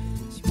him.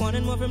 She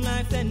wanted more from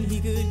life than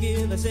he could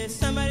give. I said,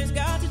 somebody's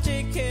got to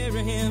take care of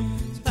him.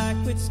 So I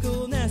quit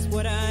school and that's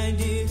what I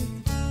did.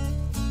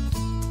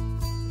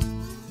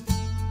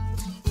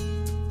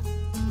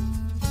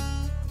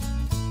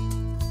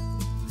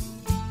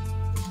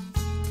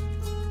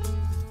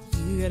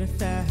 You got a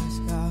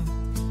fast car.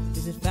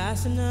 Is it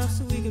fast enough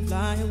so we can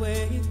fly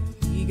away?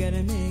 We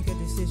gotta make a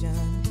decision.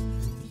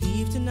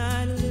 Leave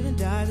tonight or live and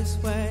die this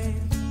way.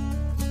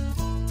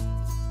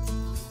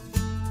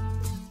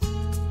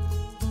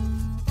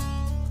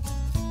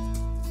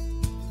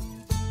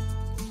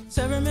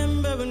 So I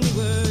remember when we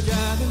were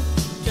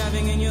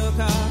driving in your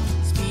car.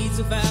 Speed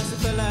so fast I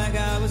felt like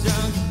I was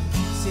drunk.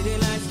 City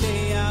lights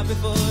lay out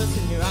before us,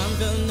 and your arm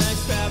felt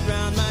nice wrapped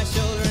around my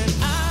shoulder. And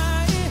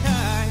I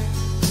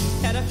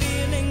had a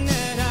feeling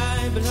that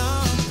I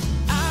belonged.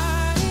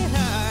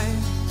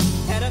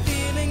 Had a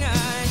feeling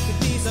I could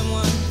be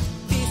someone,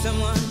 be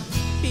someone,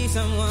 be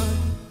someone.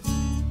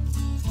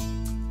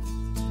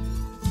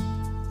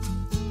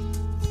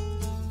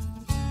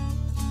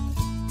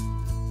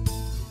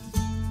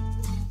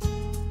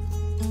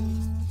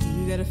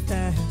 You got a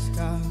fast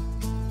car.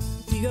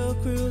 We go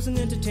cruise and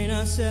entertain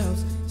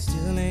ourselves.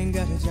 Still ain't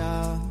got a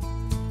job.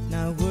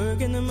 Now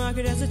work in the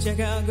market as a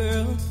checkout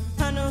girl.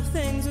 I know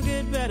things will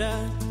get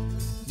better.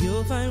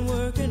 You'll find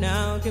work and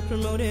I'll get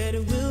promoted.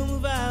 And we'll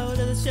move out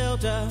of the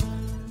shelter.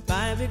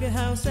 Buy a bigger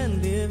house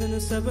and live in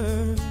the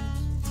suburbs.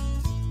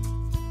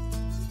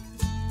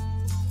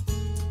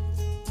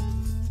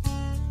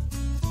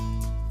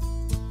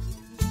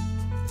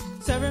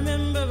 So I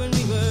remember when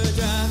we were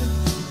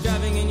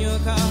driving in your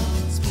car.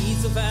 Speed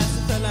so fast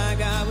it felt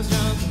like I was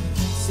drunk.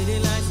 City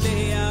lights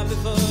lay out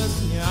before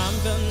us, and your arm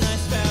felt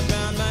nice wrapped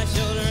around my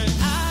shoulder. And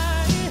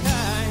I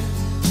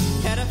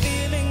had a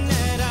feeling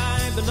that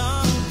I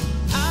belonged.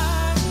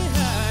 I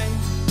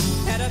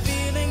had a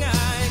feeling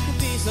I could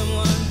be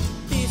someone.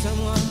 Be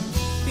someone,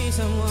 be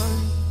someone.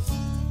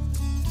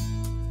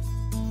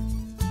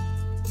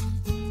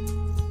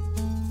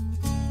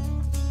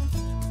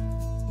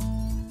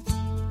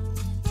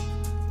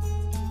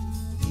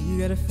 You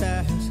got a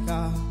fast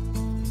car.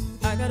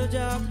 I got a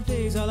job that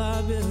pays all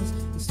our bills.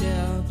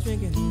 Instead of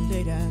drinking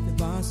late at the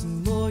bar, see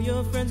more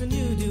your friends than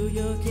you do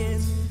your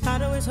kids.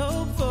 I'd always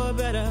hope for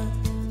better.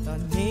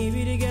 Thought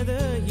maybe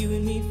together you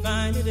and me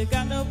find it. I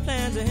got no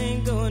plans, I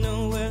ain't going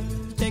nowhere.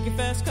 Take your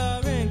fast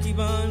car and keep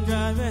on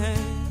driving.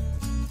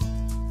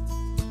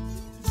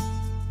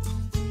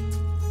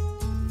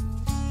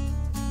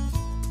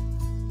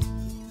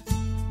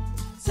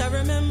 So I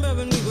remember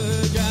when we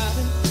were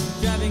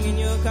driving in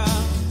your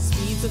car.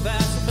 Speed so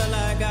fast I felt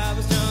like I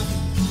was drunk.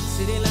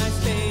 City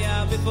lights lay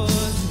out before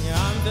us, and your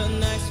arm felt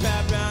nice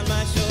wrapped around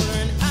my shoulder.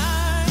 And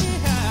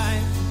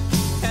I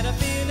had a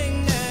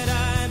feeling that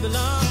I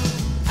belonged.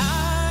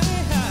 I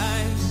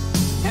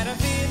had a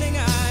feeling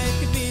I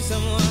could be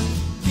someone,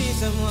 be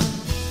someone,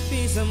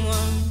 be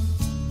someone.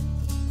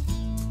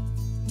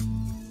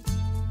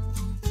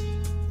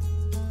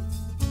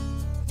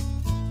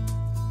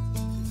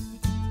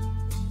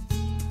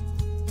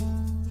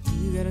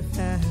 You got a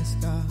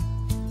fast car.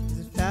 Is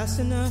it fast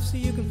enough so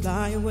you can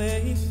fly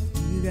away?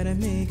 You gotta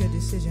make a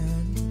decision.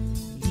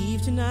 Leave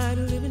live tonight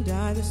or live and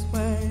die this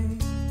way.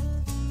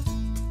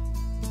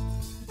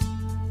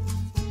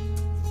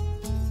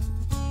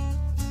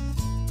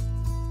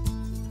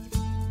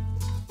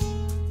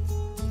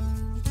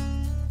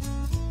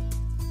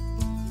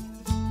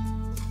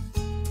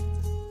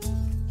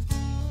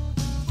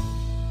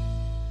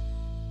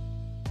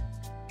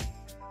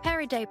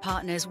 Peridot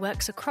Partners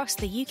works across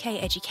the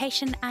UK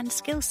education and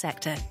skills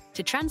sector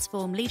to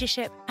transform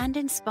leadership and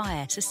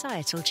inspire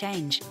societal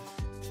change.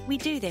 We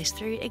do this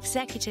through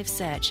executive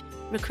search,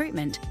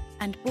 recruitment,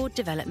 and board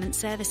development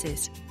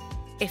services.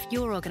 If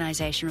your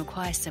organisation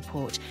requires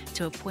support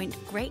to appoint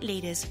great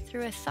leaders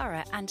through a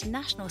thorough and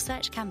national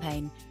search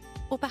campaign,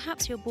 or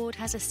perhaps your board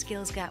has a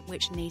skills gap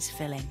which needs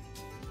filling,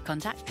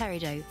 contact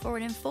Peridot for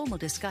an informal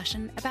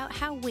discussion about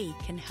how we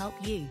can help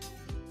you.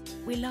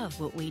 We love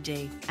what we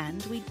do,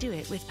 and we do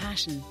it with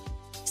passion.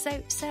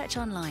 So search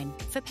online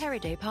for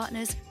Peridot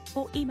Partners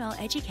or email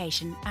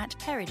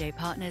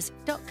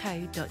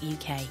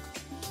education@peridotpartners.co.uk.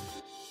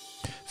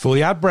 For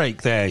the ad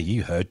break there,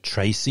 you heard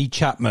Tracy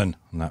Chapman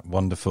and that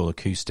wonderful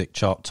acoustic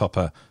chart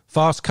topper,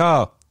 Fast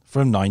Car,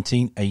 from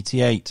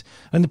 1988.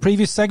 And the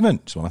previous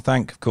segment, just want to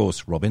thank, of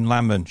course, Robin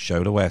Lamman,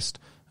 Shola West,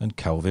 and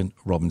Calvin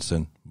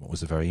Robinson. What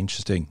was a very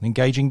interesting,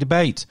 engaging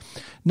debate.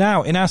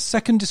 Now, in our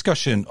second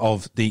discussion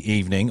of the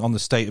evening on the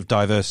state of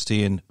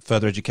diversity in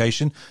further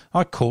education,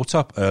 I caught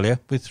up earlier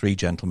with three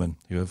gentlemen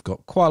who have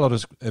got quite a lot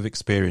of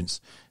experience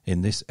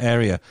in this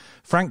area.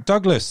 Frank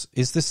Douglas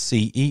is the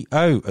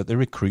CEO at the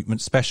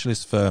recruitment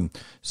specialist firm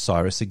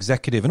Cyrus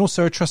Executive and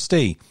also a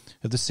trustee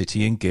of the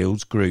City and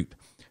Guilds Group.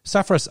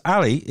 Safras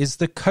Ali is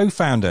the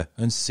co-founder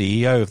and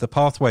CEO of the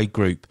Pathway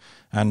Group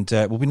and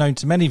will be known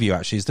to many of you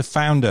actually as the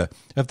founder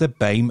of the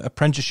BAME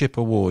Apprenticeship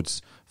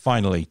Awards.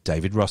 Finally,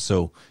 David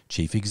Russell,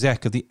 Chief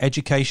Exec of the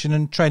Education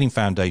and Training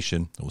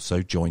Foundation,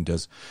 also joined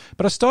us.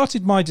 But I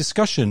started my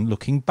discussion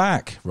looking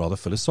back, rather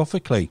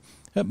philosophically,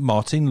 at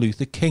Martin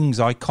Luther King's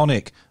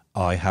iconic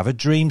I Have a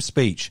Dream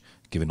speech,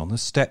 given on the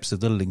steps of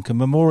the Lincoln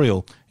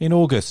Memorial in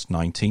August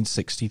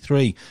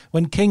 1963,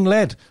 when King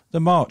led the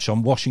March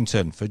on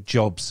Washington for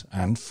jobs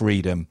and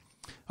freedom.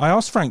 I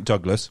asked Frank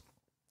Douglas,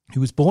 who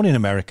was born in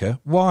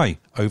America, why,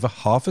 over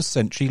half a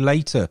century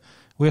later,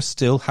 we are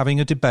still having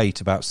a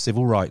debate about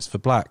civil rights for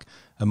black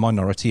and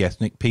minority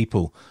ethnic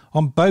people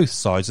on both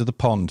sides of the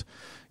pond.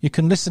 You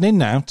can listen in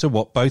now to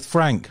what both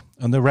Frank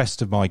and the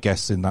rest of my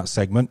guests in that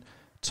segment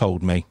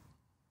told me.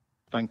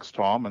 Thanks,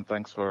 Tom, and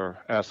thanks for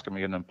asking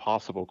me an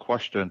impossible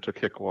question to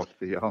kick off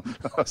the...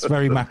 It's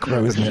very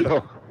macro, isn't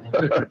it?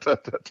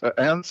 to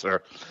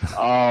answer.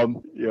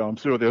 I'm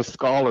sure there's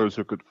scholars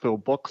who could fill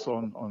books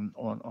on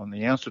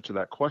the answer to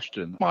that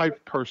question. My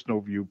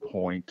personal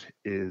viewpoint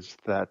is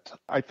that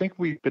I think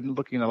we've been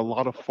looking at a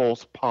lot of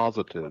false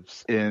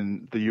positives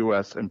in the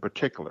U.S. in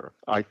particular.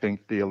 I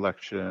think the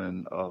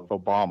election of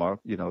Obama,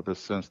 the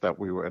sense that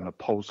we were in a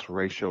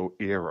post-racial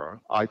era,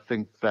 I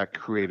think that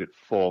created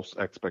false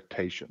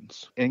expectations.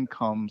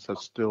 Incomes are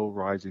still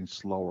rising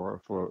slower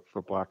for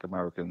Black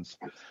Americans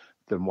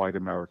than white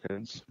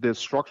Americans. There's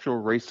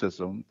structural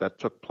racism that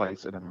took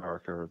place in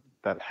America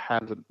that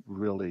hasn't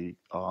really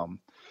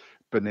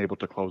been able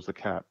to close the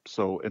gap.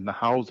 So in the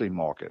housing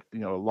market, a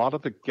lot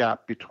of the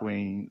gap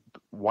between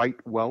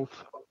white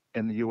wealth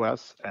in the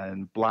U.S.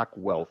 and black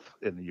wealth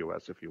in the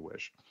U.S., if you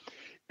wish,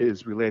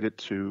 is related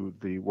to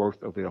the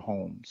worth of their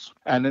homes.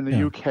 And in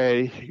the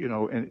UK,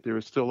 and there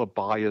is still a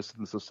bias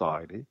in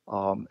society.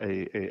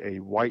 A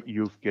white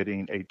youth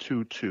getting a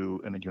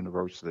 2-2 in a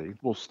university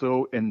will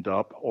still end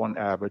up, on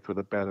average, with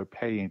a better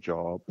paying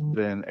job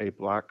than a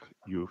black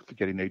youth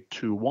getting a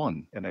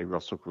 2-1 in a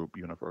Russell Group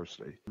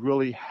university.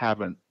 Really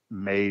haven't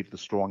made the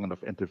strong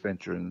enough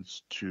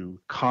interventions to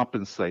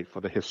compensate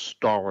for the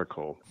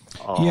historical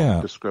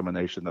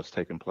discrimination that's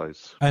taken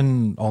place.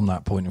 And on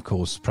that point, of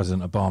course,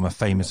 President Obama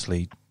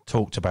famously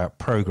talked about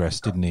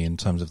progress, didn't he, in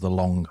terms of the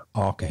long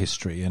arc of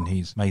history, and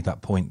he's made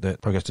that point that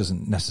progress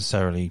doesn't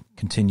necessarily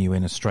continue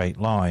in a straight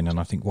line. And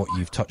I think what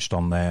you've touched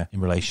on there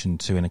in relation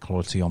to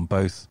inequality on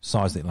both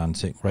sides of the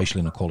Atlantic, racial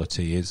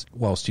inequality, is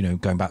whilst,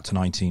 going back to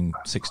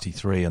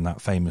 1963 and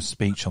that famous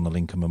speech on the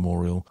Lincoln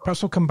Memorial,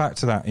 perhaps we'll come back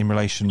to that in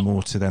relation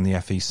more to then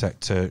the FE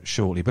sector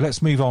shortly. But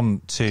let's move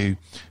on to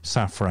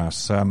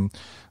Safras.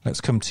 Let's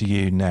come to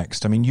you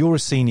next. I mean, you're a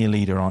senior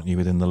leader, aren't you,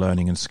 within the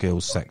learning and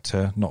skills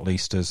sector, not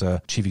least as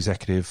a chief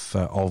executive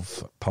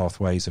of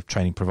Pathways, of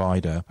training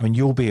provider. I mean,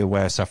 you'll be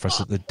aware, Safras,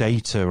 that the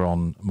data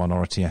on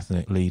minority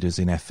ethnic leaders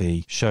in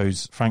FE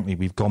shows, frankly,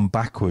 we've gone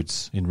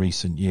backwards in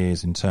recent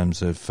years in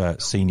terms of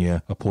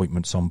senior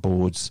appointments on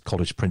boards,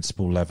 college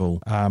principal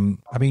level. I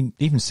mean,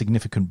 even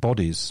significant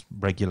bodies,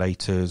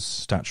 regulators,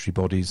 statutory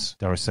bodies,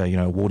 dare I say,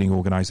 awarding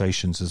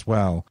organisations as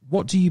well.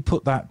 What do you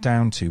put that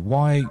down to?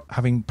 Why,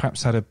 having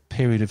perhaps had a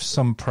period of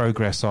some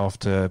progress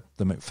after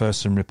the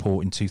Macpherson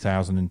report in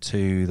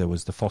 2002, there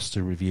was the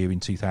Foster review in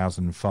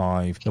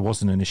 2005, there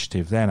was an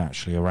initiative then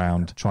actually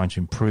around trying to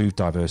improve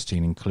diversity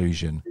and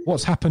inclusion.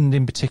 What's happened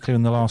in particular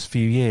in the last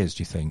few years,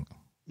 do you think?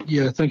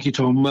 Yeah, thank you,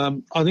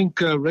 Tom. I think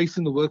race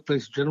in the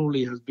workplace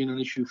generally has been an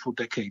issue for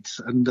decades,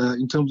 and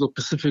in terms of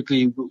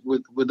specifically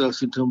with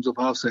us in terms of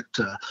our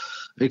sector,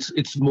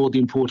 it's more the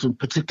important,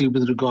 particularly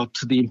with regard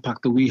to the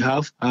impact that we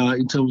have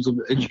in terms of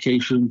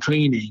education,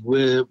 training.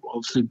 We're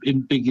obviously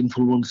big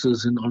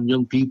influencers on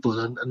young people,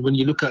 and when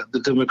you look at the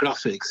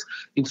demographics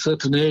in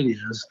certain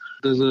areas,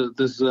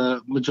 there's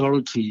a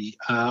majority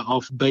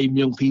of BAME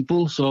young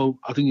people. So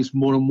I think it's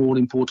more and more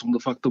important the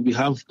fact that we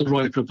have the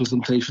right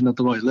representation at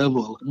the right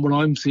level. What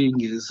I'm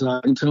seeing is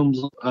in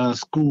terms of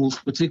schools,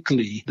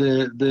 particularly,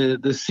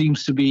 there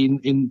seems to be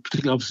in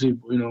particularly,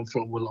 obviously,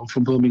 I'm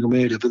from Birmingham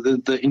area,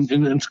 but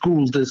in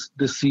schools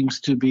there seems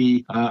to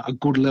be a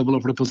good level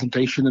of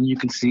representation, and you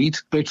can see it.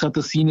 But it's at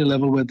the senior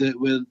level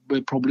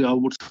where probably I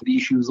would say the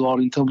issues are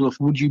in terms of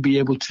would you be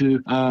able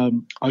to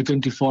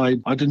identify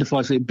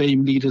say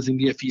BAME leaders in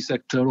the FE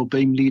sector or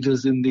BAME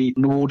leaders in the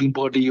awarding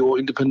body or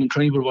independent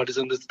training providers,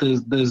 and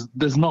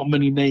there's not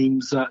many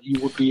names that you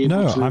would be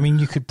able to. No, I mean,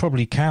 you could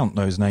probably count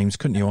those names,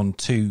 couldn't you, on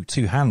two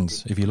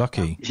hands if you're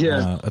lucky.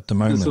 Yeah, at the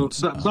moment.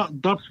 So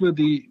that's where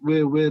the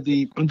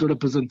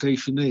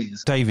underrepresentation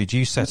is. David,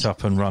 you set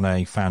up and run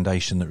a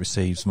foundation that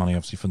receives money,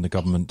 obviously, from the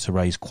government to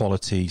raise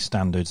quality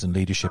standards and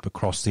leadership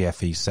across the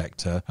FE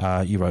sector.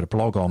 You wrote a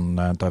blog on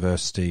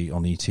diversity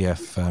on the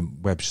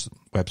ETF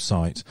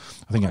website.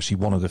 I think actually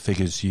one of the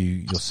figures you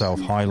yourself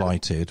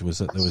highlighted was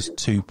that there was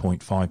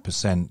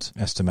 2.5%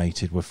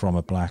 estimated were from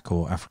a black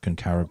or African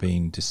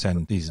Caribbean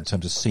descent, these in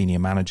terms of senior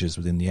managers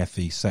within the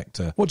FE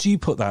sector. What do you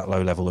put that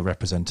low level of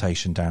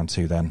representation down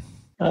to then?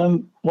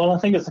 Well, I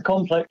think it's a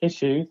complex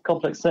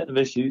set of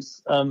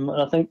issues. And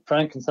I think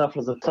Frank and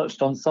Safras have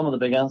touched on some of the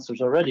big answers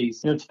already.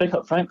 To pick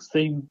up Frank's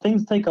theme,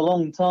 things take a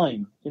long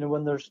time.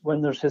 When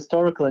there's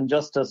historical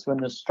injustice, when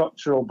there's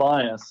structural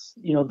bias,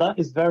 that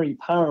is very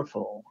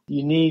powerful.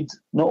 You need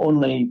not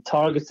only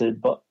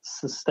targeted, but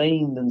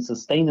sustained and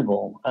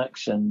sustainable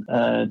action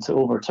to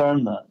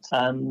overturn that.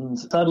 And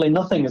sadly,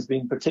 nothing has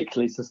been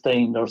particularly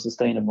sustained or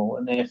sustainable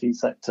in the FE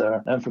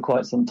sector for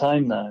quite some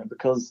time now,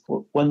 because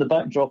when the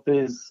backdrop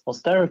is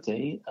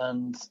austerity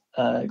and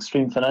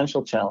extreme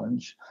financial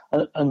challenge,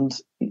 and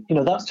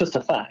that's just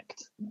a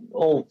fact.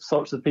 All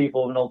sorts of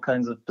people in all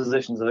kinds of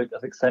positions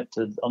have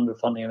accepted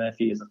underfunding of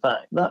FE as a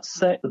fact. That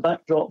set the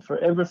backdrop for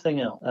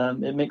everything else.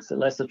 It makes it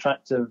less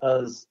attractive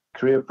as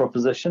career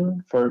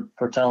proposition for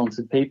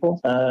talented people.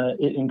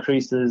 It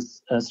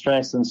increases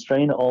stress and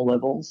strain at all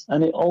levels,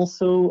 and it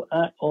also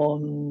acts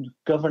on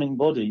governing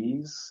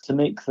bodies to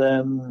make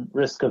them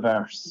risk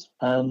averse.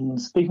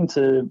 And speaking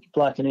to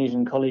Black and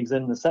Asian colleagues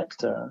in the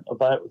sector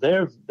about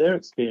their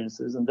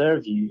experiences and their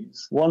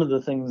views, one of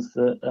the things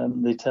that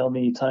they tell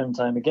me time and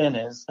time again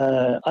is,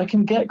 I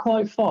can get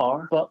quite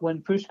far, but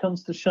when push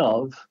comes to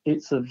shove,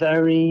 it's a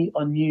very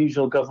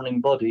unusual governing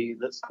body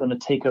that's going to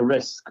take a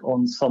risk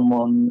on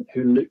someone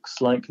who looks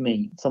like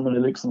me, someone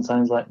who looks and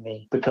sounds like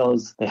me,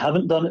 because they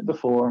haven't done it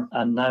before,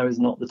 and now is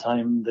not the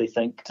time, they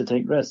think, to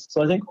take risks.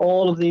 So I think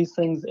all of these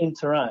things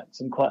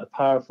interact in quite a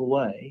powerful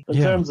way. In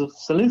terms of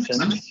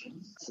solutions,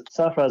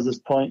 Safraz's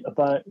point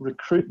about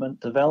recruitment,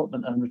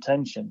 development and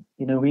retention.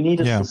 We need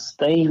a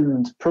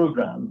sustained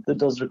program that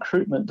does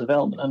recruitment,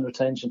 development and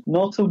retention,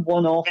 not a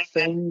one-off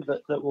thing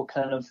that will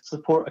kind of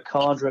support a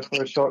cadre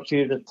for a short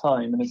period of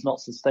time and is not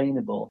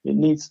sustainable. It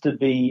needs to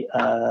be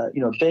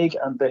big,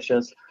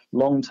 ambitious,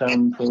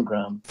 long-term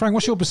program. Frank,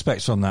 what's your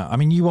perspective on that? I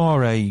mean, you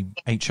are a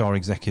HR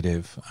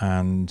executive,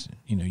 and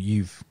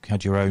you've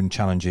had your own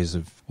challenges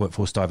of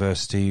workforce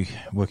diversity,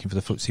 working for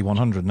the FTSE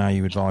 100. Now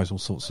you advise all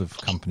sorts of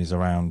companies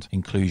around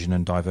inclusion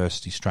and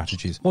diversity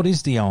strategies. What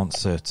is the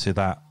answer to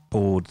that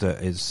board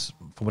that is,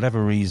 for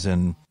whatever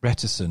reason,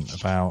 reticent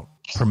about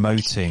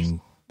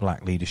promoting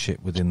black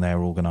leadership within their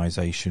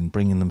organisation,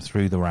 bringing them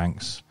through the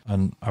ranks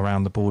and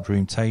around the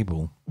boardroom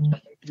table?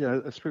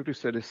 Yeah, as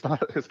Previously said, it's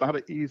not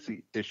an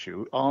easy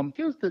issue.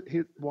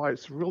 Here's why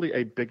it's really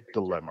a big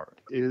dilemma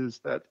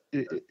is that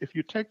if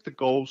you take the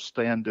gold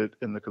standard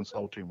in the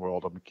consulting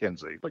world of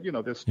McKinsey, but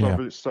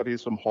there's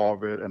studies from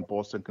Harvard and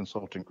Boston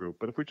Consulting Group,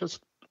 but if we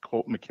just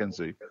quote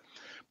McKinsey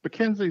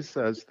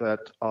says that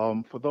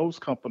for those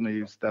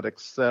companies that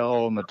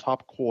excel in the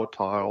top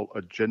quartile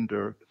of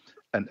gender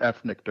and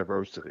ethnic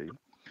diversity,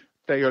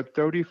 they are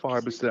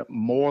 35%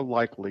 more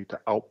likely to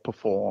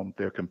outperform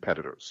their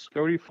competitors.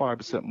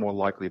 35% more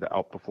likely to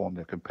outperform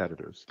their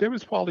competitors. There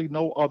is probably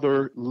no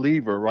other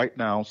lever right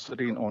now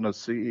sitting on a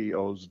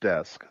CEO's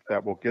desk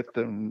that will get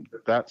them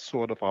that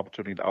sort of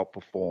opportunity to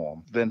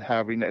outperform than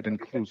having an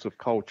inclusive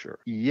culture.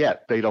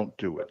 Yet they don't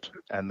do it.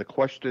 And the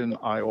question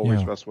I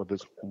always wrestle with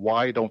is,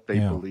 why don't they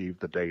believe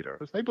the data?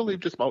 Because they believe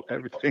just about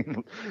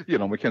everything,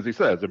 McKinsey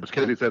says. If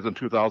McKinsey says in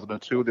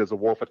 2002 there's a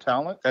war for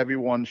talent,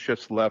 everyone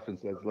shifts left and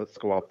says, let's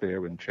go out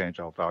there and change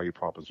our value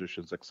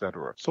propositions,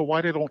 etc. So why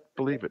they don't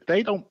believe it?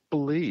 They don't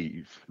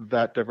believe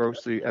that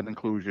diversity and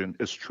inclusion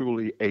is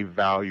truly a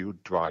value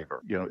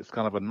driver. It's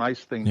kind of a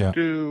nice thing to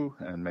do,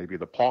 and maybe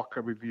the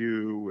Parker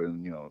Review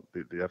and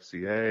the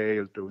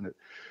FCA is doing it,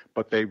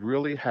 but they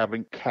really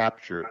haven't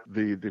captured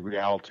the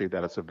reality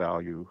that it's a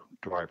value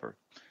driver.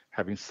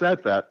 Having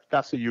said that,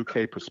 that's a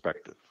UK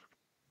perspective.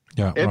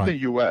 In the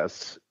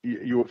U.S.,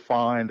 you will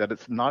find that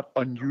it's not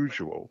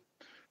unusual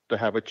to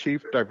have a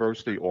chief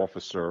diversity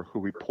officer who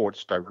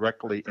reports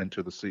directly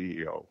into the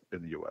CEO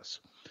in the U.S.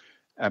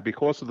 And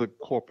because of the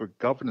corporate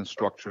governance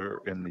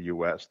structure in the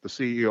U.S., the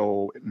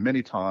CEO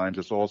many times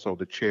is also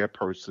the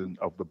chairperson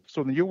of the.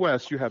 So in the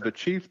U.S., you have the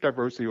chief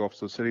diversity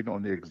officer sitting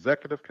on the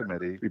executive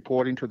committee,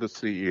 reporting to the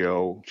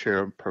CEO,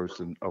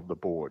 chairperson of the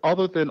board.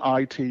 Other than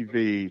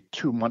ITV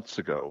 2 months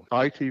ago,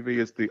 ITV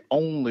is the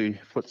only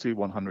FTSE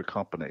 100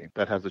 company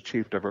that has a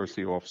chief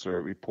diversity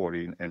officer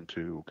reporting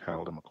into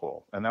Carolyn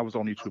McCall, and that was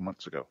only 2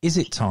 months ago. Is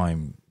it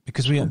time?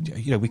 Because we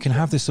can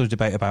have this sort of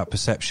debate about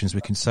perceptions.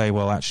 We can say,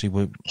 well,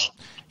 actually,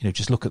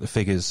 just look at the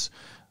figures,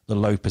 the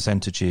low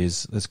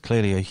percentages. There's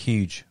clearly a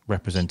huge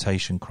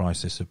representation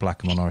crisis of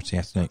black and minority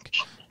ethnic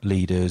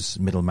leaders,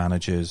 middle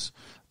managers,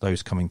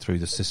 those coming through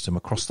the system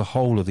across the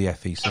whole of the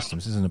FE system.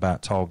 This isn't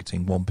about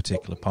targeting one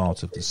particular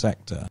part of the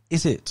sector.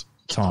 Is it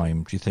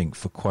time, do you think,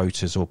 for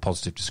quotas or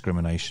positive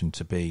discrimination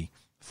to be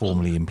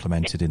formally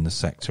implemented in the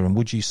sector? And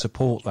would you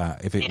support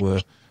that if it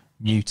were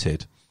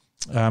muted?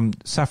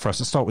 Safras,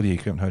 I'll start with you. I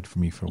haven't heard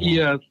from you for a while.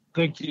 Yeah,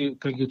 thank you,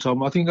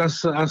 Tom. I think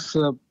as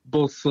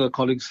both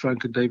colleagues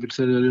Frank and David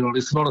said earlier on,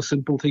 it's not a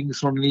simple thing.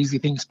 It's not an easy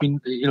thing. It's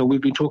been,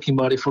 we've been talking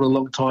about it for a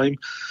long time,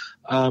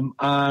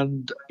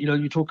 and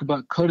you talk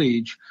about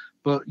courage,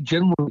 but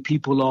generally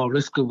people are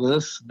risk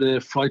averse.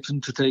 They're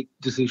frightened to take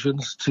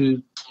decisions,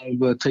 to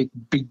take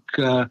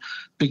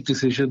big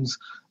decisions.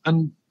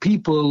 And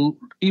people,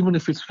 even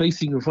if it's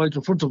facing right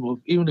in front of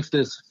them, even if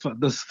there's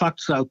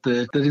facts out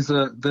there,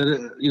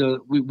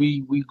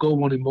 we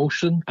go on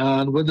emotion,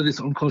 and whether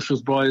it's unconscious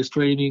bias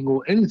training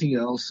or anything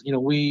else,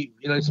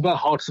 it's about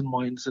hearts and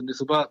minds, and it's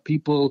about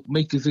people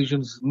make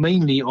decisions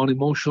mainly on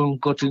emotional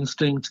gut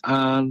instinct.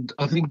 And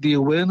I think the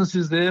awareness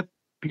is there.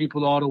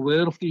 People are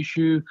aware of the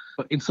issue,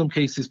 but in some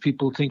cases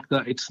people think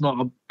that it's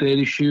not their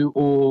issue,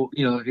 or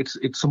it's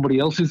somebody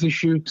else's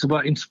issue. It's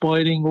about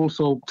inspiring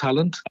also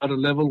talent at a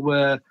level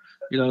where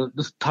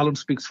this talent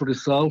speaks for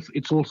itself.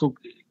 It's also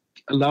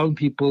allowing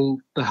people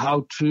the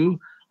how to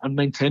and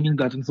maintaining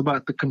that. And it's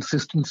about the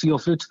consistency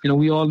of it.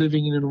 We are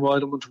living in an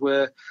environment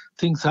where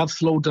things have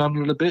slowed down a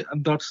little bit,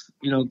 and that's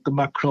the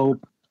macro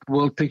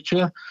world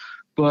picture.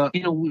 But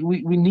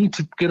we need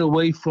to get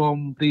away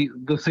from the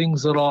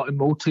things that are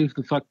emotive.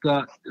 The fact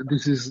that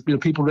this is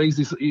people raise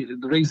this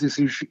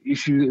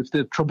issue if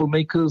they're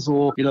troublemakers,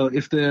 or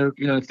if they're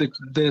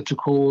there to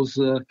cause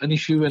an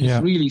issue, and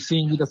it's really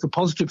seeing it as a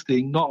positive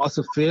thing, not as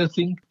a fair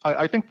thing.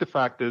 I think the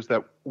fact is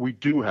that we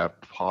do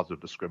have positive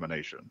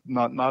discrimination,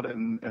 not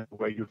in the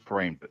way you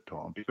framed it,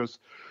 Tom, because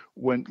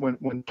when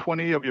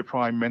 20 of your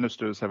prime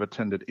ministers have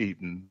attended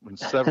Eton, when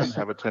 7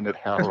 have attended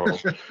Harrow,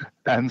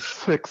 and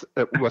 6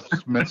 at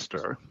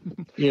Westminster,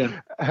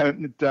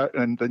 and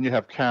then you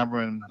have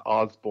Cameron,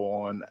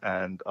 Osborne,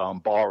 and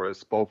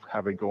Boris both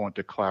having gone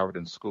to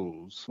Clarendon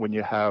schools, when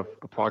you have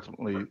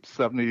approximately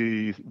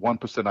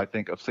 71%, I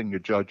think, of senior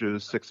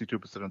judges,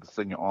 62% of the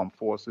senior armed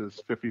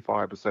forces,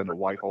 55% of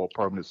Whitehall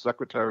permanent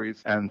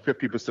secretaries, and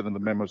 50% of the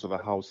members of the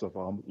House of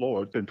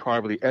Lords been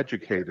privately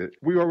educated,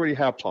 we already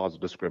have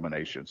positive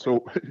discrimination.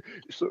 So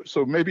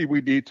maybe we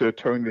need to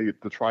turn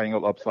the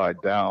triangle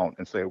upside down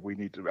and say we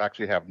need to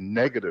actually have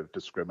negative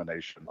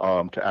discrimination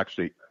to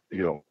actually,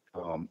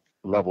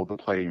 level the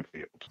playing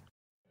field.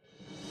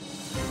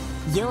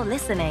 You're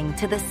listening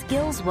to the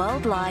Skills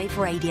World Live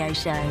radio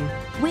show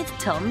with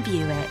Tom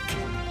Buick.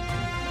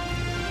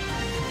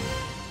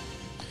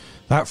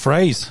 That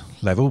phrase,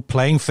 level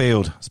playing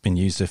field, has been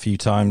used a few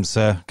times,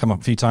 come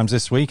up a few times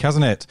this week,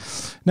 hasn't it?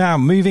 Now,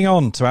 moving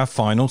on to our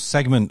final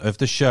segment of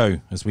the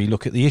show, as we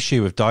look at the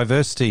issue of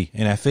diversity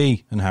in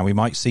FE and how we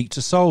might seek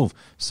to solve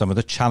some of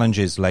the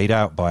challenges laid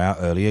out by our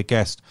earlier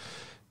guest.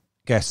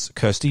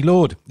 Kirsty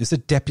Lord is the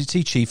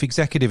Deputy Chief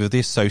Executive of the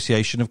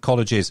Association of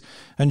Colleges,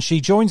 and she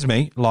joins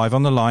me live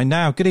on the line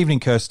now. Good evening,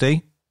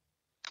 Kirsty.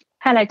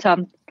 Hello,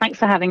 Tom. Thanks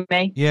for having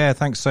me. Yeah,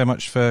 thanks so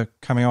much for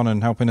coming on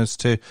and helping us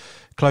to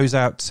close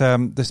out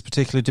this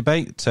particular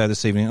debate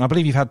this evening. And I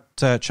believe you've had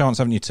a chance,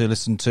 haven't you, to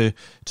listen to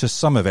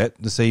some of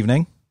it this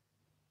evening?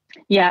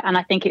 Yeah, and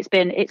I think it's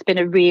been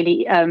a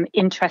really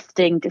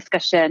interesting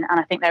discussion, and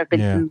I think there have been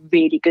some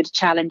really good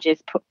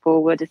challenges put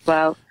forward as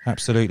well.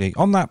 Absolutely.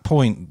 On that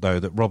point, though,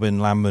 that Robin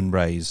Landman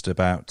raised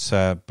about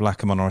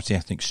black and minority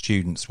ethnic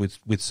students,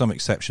 with some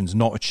exceptions,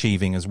 not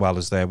achieving as well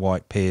as their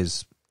white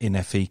peers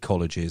in FE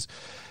colleges,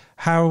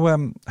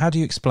 how do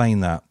you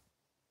explain that?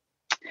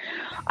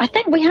 I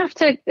think we have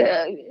to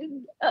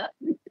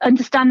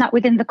understand that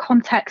within the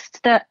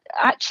context that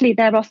actually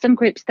there are some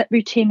groups that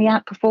routinely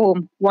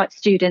outperform white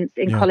students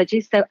in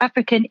colleges. So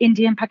African,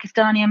 Indian,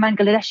 Pakistani and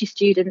Bangladeshi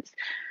students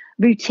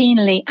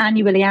routinely,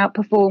 annually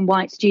outperform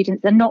white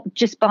students, and not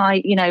just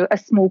by, a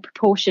small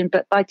proportion,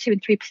 but by 2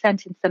 and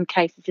 3% in some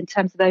cases in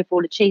terms of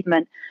overall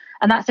achievement.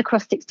 And that's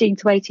across 16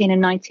 to 18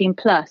 and 19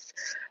 plus.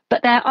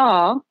 But there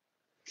are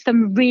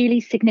some really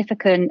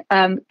significant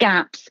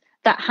gaps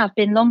that have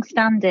been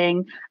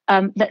long-standing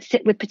that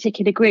sit with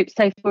particular groups.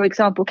 So, for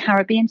example,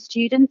 Caribbean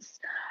students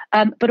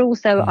But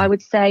also, I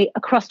would say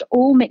across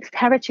all mixed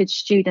heritage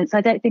students,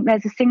 I don't think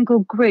there's a single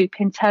group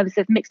in terms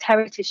of mixed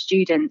heritage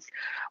students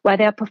where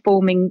they're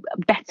performing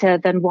better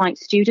than white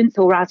students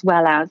or as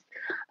well as.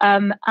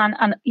 And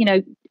you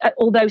know,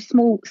 although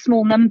small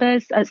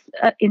numbers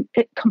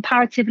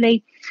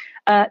comparatively,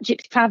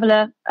 Gypsy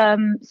Traveller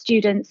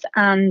students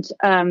and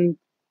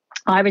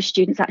Irish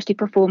students actually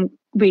perform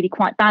really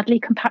quite badly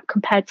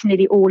compared to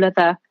nearly all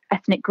other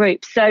ethnic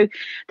groups. So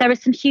there are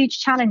some huge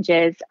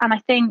challenges, and I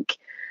think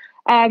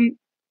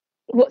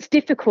what's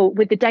difficult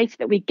with the data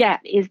that we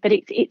get is that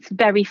it's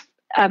very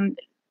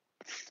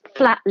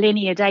flat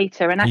linear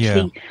data, and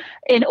actually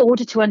in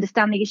order to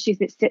understand the issues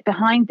that sit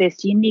behind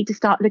this, you need to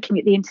start looking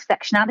at the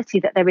intersectionality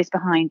that there is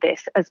behind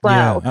this as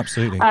well. Yeah,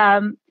 absolutely.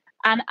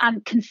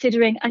 And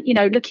considering, you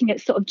know, looking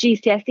at sort of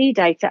GCSE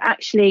data,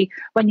 actually,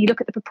 when you look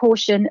at the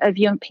proportion of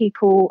young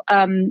people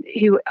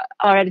who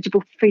are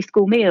eligible for free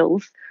school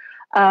meals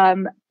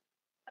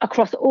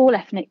across all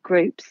ethnic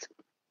groups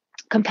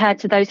compared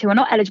to those who are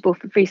not eligible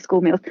for free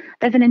school meals,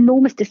 there's an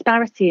enormous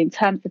disparity in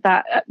terms of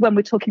that when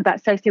we're talking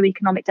about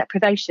socioeconomic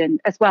deprivation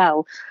as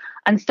well.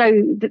 And so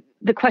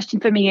the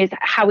question for me is,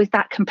 how is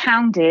that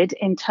compounded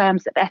in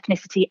terms of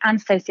ethnicity and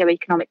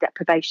socioeconomic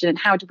deprivation, and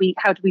how do we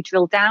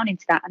drill down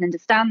into that and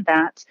understand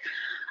that?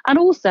 And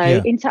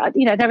also,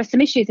 you know, there are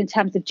some issues in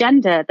terms of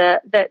gender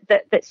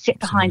that sit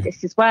behind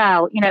this as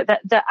well. You know,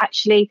 that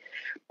actually,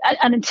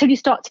 and until you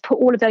start to put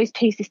all of those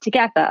pieces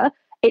together,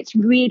 it's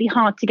really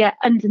hard to get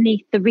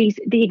underneath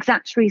the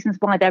exact reasons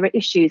why there are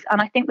issues.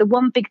 And I think the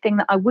one big thing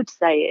that I would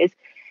say is,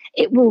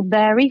 it will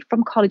vary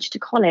from college to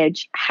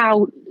college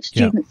how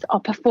students are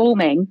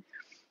performing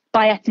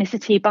by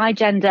ethnicity, by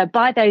gender,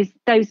 by those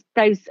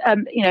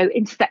you know,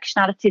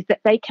 intersectionalities that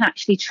they can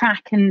actually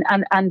track and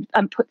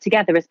put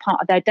together as part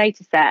of their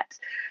data set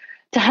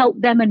to help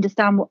them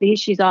understand what the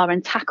issues are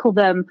and tackle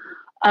them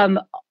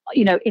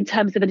you know, in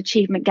terms of an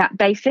achievement gap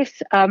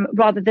basis,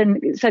 rather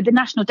than, so the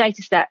national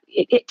data set,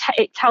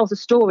 it tells a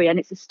story, and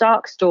it's a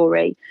stark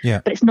story,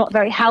 but it's not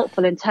very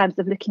helpful in terms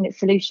of looking at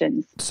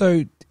solutions.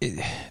 So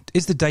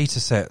is the data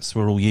sets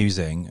we're all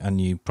using,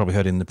 and you probably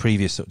heard in the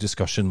previous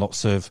discussion,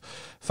 lots of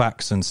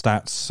facts and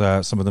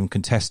stats, some of them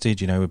contested,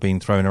 you know, were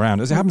being thrown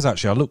around. As it happens,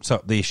 actually, I looked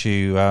up the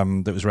issue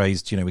that was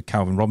raised, you know, with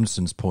Calvin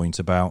Robinson's point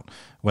about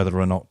whether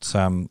or not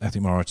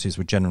ethnic minorities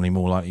were generally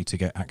more likely to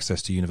get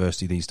access to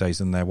university these days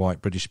than their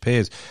white British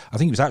peers. I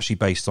think it was actually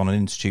based on an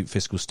Institute for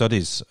Fiscal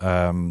Studies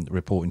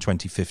report in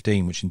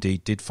 2015, which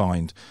indeed did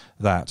find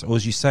that. Or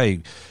as you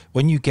say,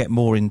 when you get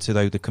more into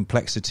the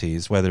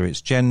complexities, whether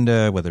it's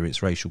gender, whether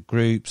it's racial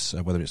groups,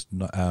 whether it's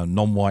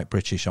non-white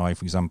British, for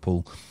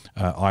example,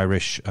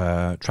 Irish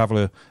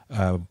traveller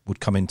would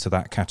come into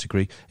that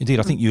category.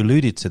 Indeed, I think you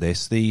alluded to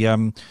this. The you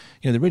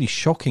know, the really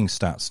shocking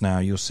stats now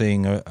you're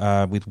seeing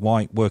with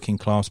white working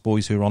class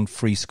boys who are on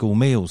free school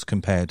meals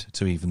compared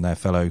to even their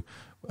fellow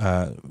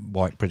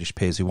white British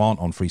peers who aren't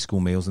on free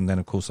school meals, and then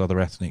of course other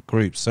ethnic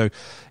groups. So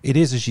it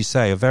is, as you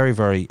say, a very,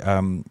 very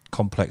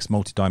complex,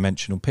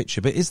 multidimensional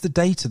picture. But is the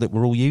data that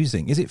we're all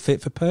using, is it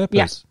fit for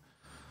purpose?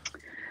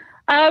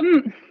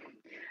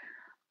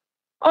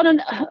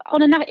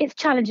 It's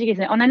challenging,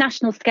 isn't it? On a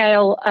national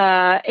scale,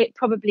 it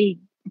probably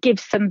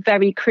gives some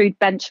very crude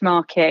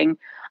benchmarking.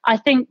 I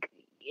think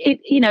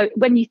you know,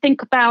 when you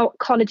think about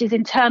colleges'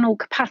 internal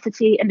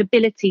capacity and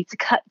ability to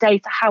cut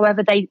data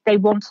however they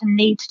want and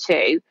need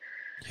to,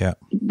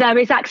 there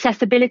is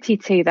accessibility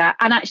to that.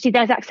 And actually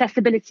there's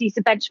accessibility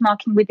to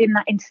benchmarking within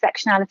that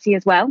intersectionality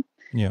as well.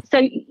 So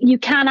you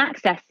can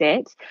access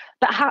it,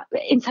 but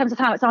in terms of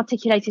how it's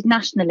articulated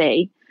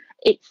nationally,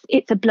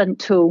 it's a blunt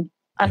tool.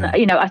 And,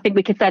 you know, I think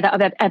we could say that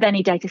of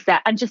any data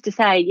set. And just to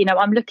say, you know,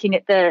 I'm looking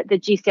at the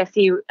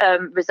GCSE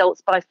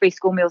results by free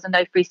school meals and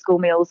no free school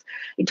meals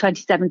in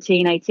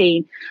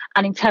 2017-18.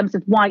 And in terms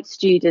of white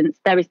students,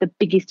 there is the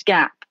biggest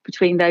gap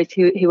between those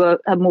who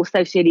are more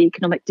socially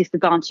economic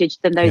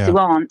disadvantaged than those who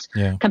aren't,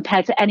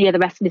 compared to any other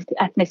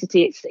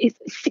ethnicity. It's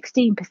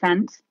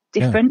 16%.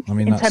 Different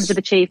in terms of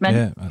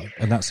achievement.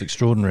 And that's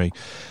extraordinary.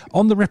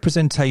 On the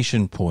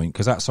representation point,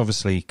 because that's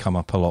obviously come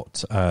up a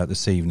lot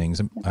this evening,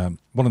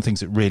 one of the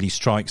things that really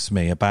strikes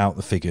me about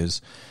the figures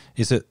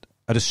is that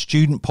at a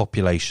student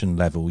population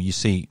level, you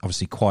see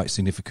obviously quite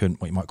significant,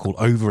 what you might call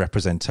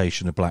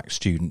overrepresentation of black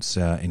students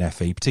in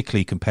FE,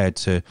 particularly compared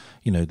to,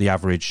 you know, the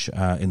average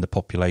in the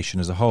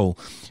population as a whole.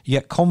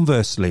 Yet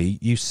conversely,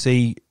 you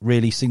see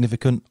really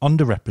significant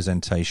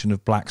underrepresentation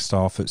of black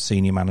staff at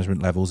senior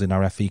management levels in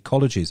our FE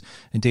colleges.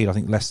 Indeed, I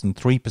think less than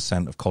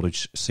 3% of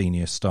college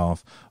senior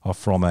staff are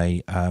from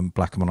a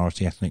black and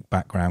minority ethnic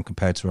background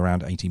compared to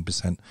around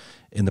 18%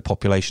 in the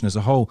population as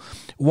a whole.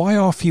 Why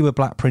are fewer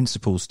black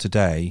principals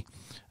today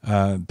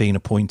being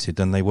appointed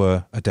than they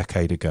were a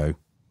decade ago?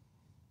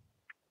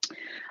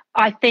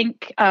 I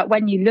think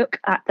when you look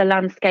at the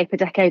landscape a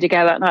decade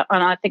ago, and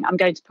I think I'm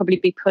going to probably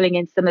be pulling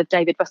in some of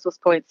David Russell's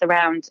points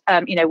around,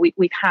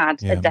 we've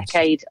had a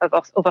decade of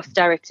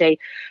austerity.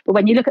 But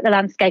when you look at the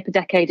landscape a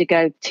decade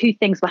ago, two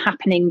things were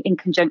happening in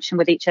conjunction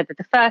with each other.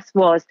 The first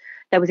was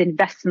there was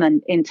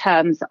investment in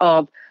terms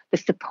of the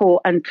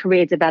support and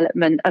career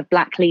development of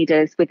Black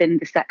leaders within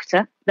the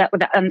sector. That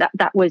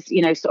was,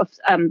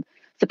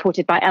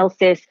 supported by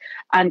ELSIS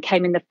and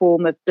came in the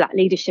form of Black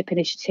Leadership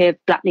Initiative,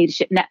 Black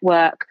Leadership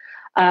Network.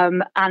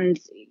 And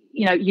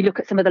you look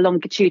at some of the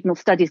longitudinal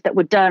studies that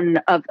were done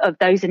of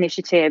those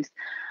initiatives,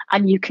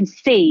 and you can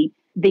see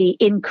the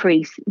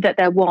increase that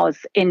there was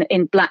in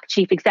Black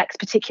chief execs,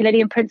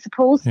 particularly in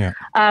principals. Yeah.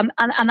 And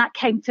that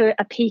came to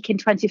a peak in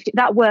 2015.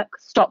 That work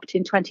stopped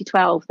in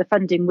 2012. The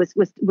funding was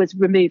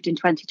removed in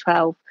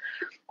 2012.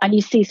 And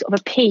you see sort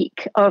of a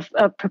peak of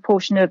a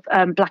proportion of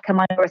Black and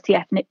minority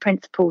ethnic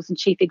principals and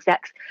chief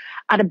execs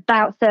at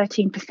about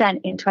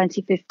 13% in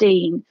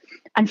 2015.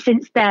 And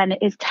since then,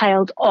 it's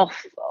tailed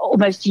off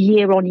almost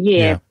year on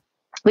year.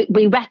 Yeah.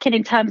 We reckon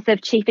in terms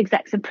of chief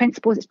execs and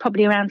principals, it's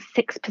probably around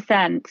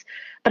 6%.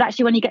 But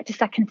actually, when you get to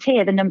second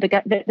tier,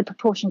 the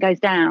proportion goes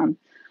down.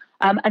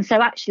 And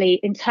so actually,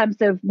 in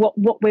terms of what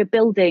we're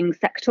building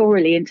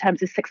sectorally in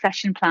terms of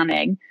succession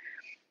planning,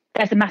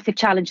 there's a massive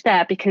challenge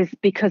there because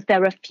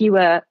there are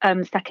fewer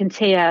second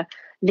tier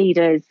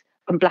leaders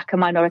from Black and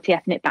minority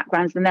ethnic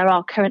backgrounds than there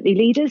are currently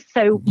leaders.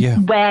 So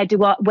where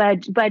do our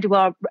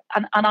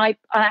and I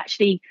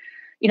actually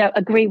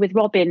agree with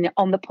Robin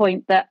on the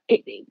point that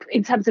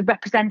in terms of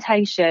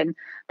representation,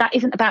 that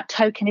isn't about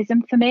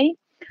tokenism for me.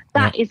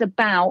 That is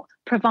about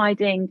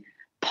providing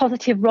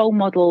positive role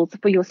models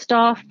for your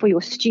staff, for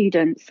your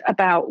students,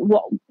 about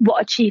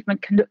what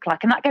achievement can look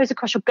like. And that goes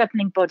across your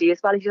governing body as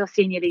well as your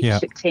senior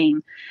leadership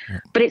team. Yeah.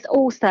 But it's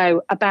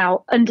also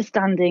about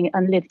understanding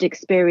and lived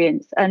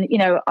experience. And,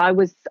 I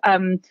was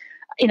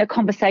in a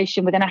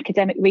conversation with an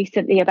academic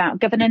recently about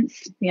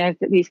governance, that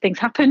these things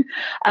happen.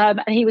 And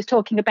he was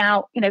talking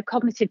about,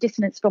 cognitive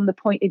dissonance from the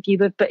point of view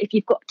of, but if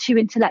you've got two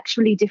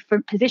intellectually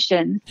different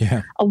positions,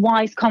 a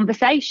wise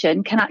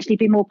conversation can actually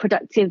be more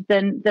productive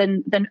than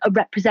a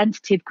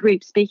representative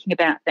group speaking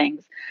about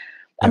things.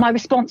 And my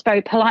response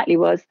very politely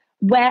was,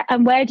 where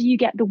do you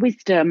get the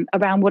wisdom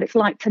around what it's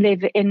like to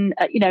live in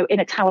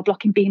a tower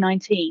block in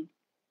B19?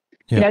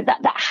 Yeah.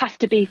 That has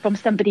to be from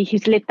somebody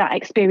who's lived that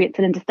experience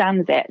and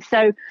understands it.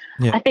 So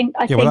I think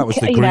well, that was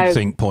the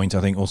groupthink point,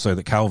 I think, also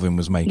that Calvin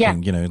was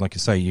making. Like I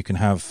say, you can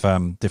have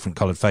different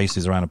coloured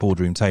faces around a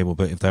boardroom table,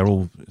 but if they're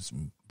all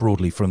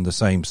broadly from the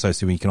same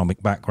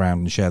socioeconomic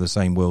background and share the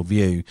same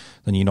worldview,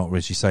 then you're not,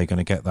 as you say, going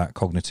to get that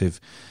cognitive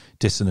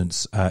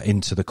dissonance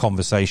into the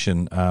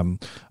conversation,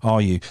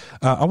 are you?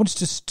 I wanted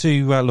just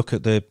to look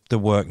at the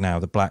work now,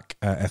 the Black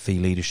FE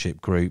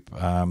Leadership Group. They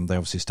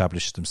obviously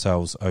established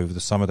themselves over the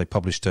summer. They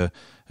published a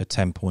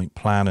 10-point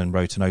plan and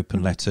wrote an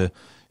open letter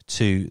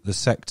to the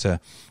sector.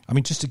 I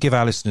mean, just to give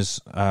our listeners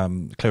a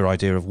clear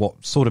idea of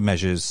what sort of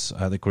measures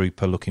the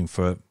group are looking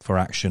for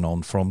action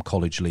on from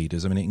college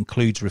leaders. I mean, it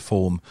includes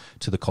reform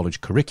to the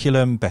college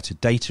curriculum, better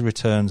data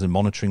returns and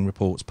monitoring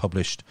reports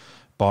published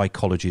by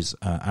colleges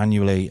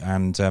annually,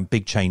 and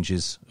big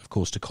changes, of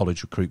course, to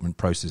college recruitment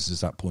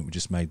processes. That point we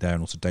just made there,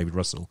 and also David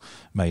Russell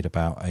made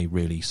about a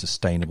really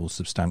sustainable,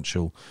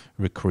 substantial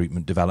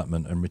recruitment,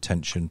 development and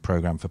retention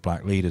programme for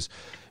Black leaders.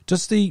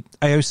 Does the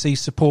AOC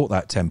support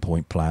that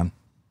 10-point plan?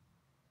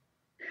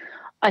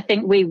 I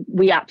think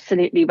we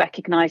absolutely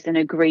recognise and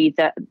agree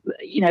that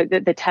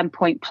that the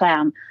 10-point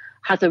plan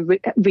has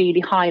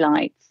really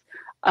highlights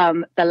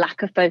the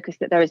lack of focus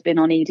that there has been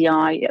on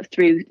EDI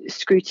through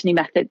scrutiny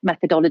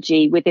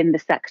methodology within the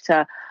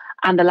sector,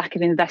 and the lack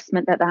of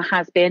investment that there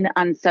has been.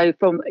 And so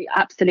from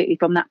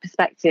that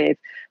perspective,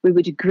 we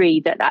would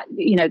agree that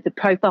the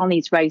profile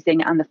needs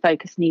raising and the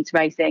focus needs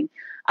raising,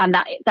 and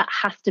that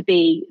has to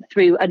be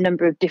through a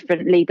number of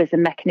different levers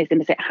and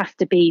mechanisms. It has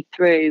to be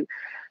through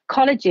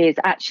colleges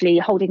actually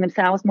holding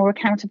themselves more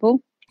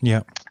accountable.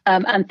 Yeah.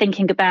 And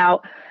thinking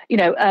about,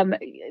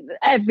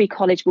 every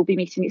college will be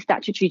meeting its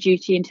statutory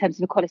duty in terms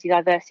of equality,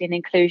 diversity and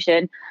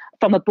inclusion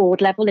from a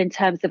board level in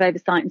terms of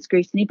oversight and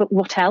scrutiny. But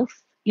what else?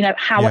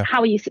 How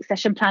are you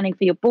succession planning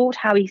for your board?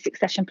 How are you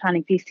succession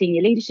planning for your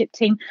senior leadership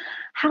team?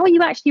 How are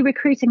you actually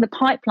recruiting the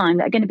pipeline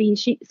that are going to be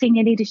your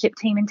senior leadership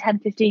team in 10,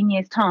 15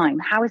 years' time?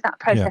 How is that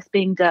process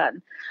being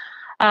done?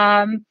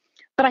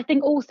 But I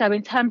think also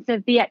in terms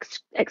of the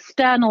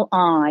external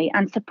eye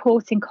and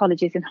supporting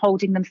colleges and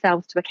holding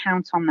themselves to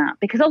account on that,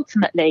 because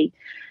ultimately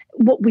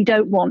what we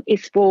don't want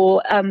is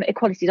for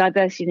equality,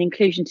 diversity and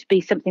inclusion to be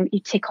something that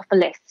you tick off a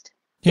list.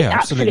 Yeah, it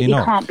absolutely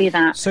not. Can't be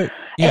that. So,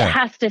 it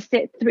has to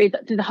sit through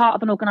the heart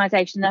of an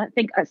organisation. I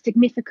think a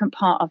significant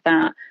part of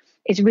that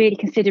is really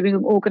considering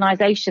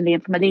organisationally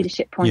and from a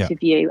leadership point of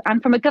view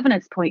and from a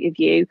governance point of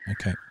view,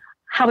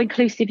 how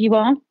inclusive you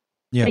are.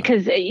 Yeah.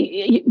 Because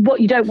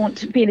what you don't want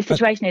to be in a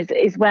situation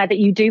is where that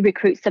you do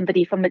recruit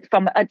somebody from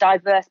a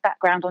diverse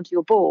background onto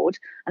your board,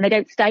 and they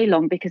don't stay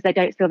long because they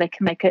don't feel they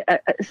can make a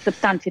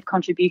substantive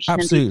contribution.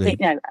 Absolutely.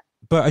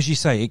 But as you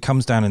say, it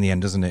comes down in the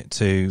end, doesn't it,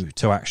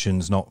 to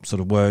actions, not sort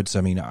of words.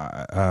 I mean,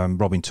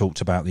 Robin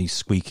talked about these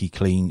squeaky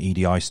clean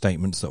EDI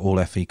statements that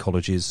all FE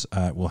colleges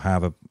will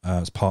have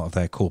as part of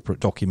their corporate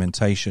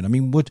documentation. I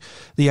mean, would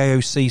the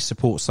AOC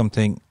support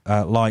something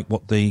like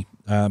what the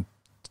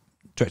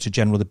Director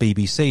General of the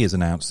BBC has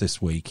announced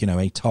this week,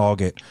 a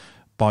target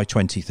by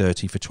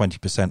 2030 for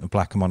 20% of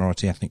black and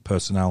minority ethnic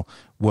personnel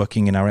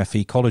working in our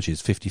FE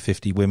colleges,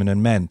 50-50 women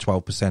and men,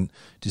 12%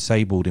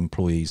 disabled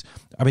employees?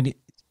 I mean,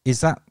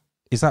 is that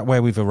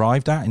where we've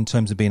arrived at in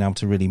terms of being able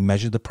to really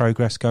measure the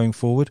progress going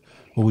forward,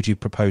 or would you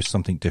propose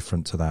something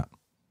different to that?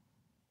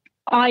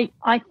 I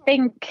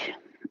think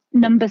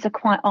numbers are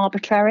quite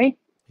arbitrary.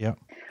 Yeah.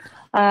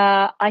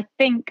 I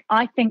think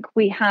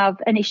we have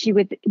an issue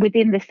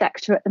within the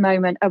sector at the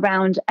moment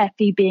around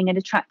FE being an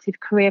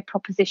attractive career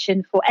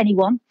proposition for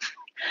anyone.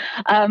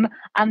 And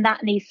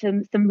that needs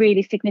some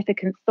really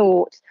significant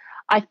thought.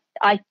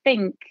 I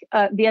think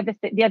the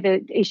other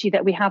issue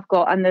that we have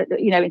got, and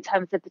in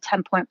terms of the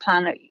 10-point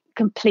plan, I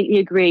completely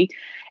agree.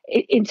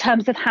 In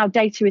terms of how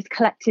data is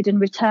collected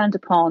and returned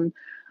upon,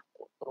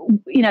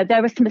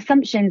 there are some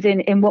assumptions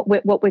in what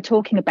we're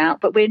talking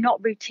about, but we're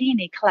not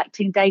routinely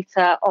collecting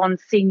data on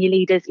senior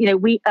leaders.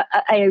 We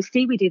at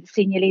AOC, we do the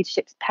Senior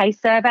Leadership Pay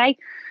Survey.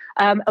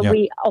 And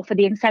we offer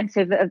the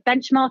incentive of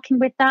benchmarking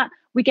with that.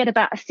 We get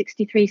about a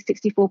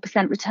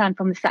 63-64% return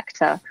from the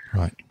sector.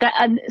 Right.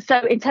 And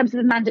so in terms of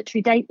the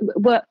mandatory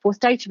workforce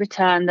data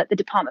return that the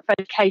Department of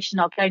Education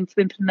are going to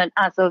implement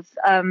as of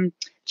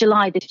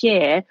July this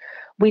year,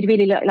 we'd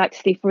really like to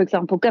see, for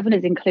example,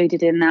 governors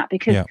included in that,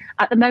 because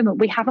at the moment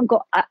we haven't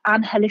got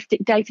an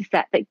holistic data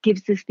set that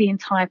gives us the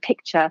entire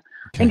picture.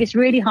 I think it's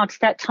really hard to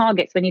set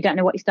targets when you don't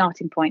know what your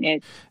starting point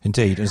is.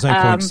 Indeed. There's no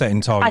point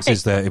setting targets,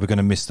 is there, if we're going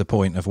to miss the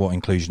point of what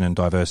inclusion and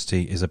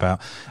diversity is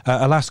about.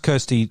 Alas,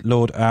 Kirsty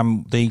Lord,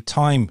 the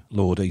Time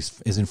Lord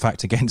is in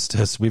fact against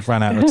us. We've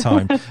run out of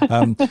time.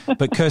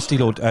 But Kirsty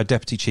Lord,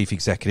 Deputy Chief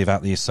Executive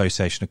at the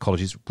Association of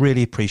Colleges,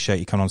 really appreciate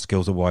you coming on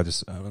Skills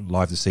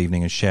Live this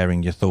evening and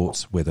sharing your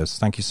thoughts with us.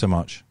 Thank you so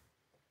much.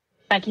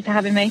 Thank you for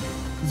having me.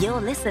 You're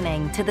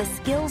listening to the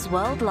Skills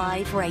World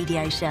Live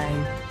radio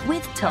show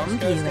with Tom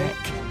Buick.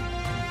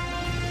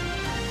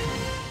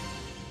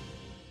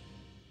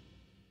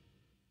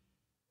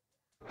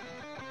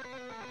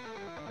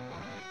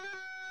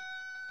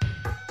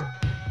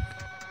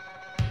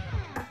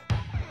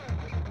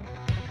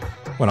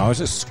 When I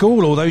was at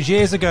school all those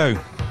years ago,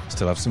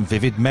 still have some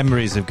vivid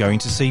memories of going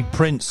to see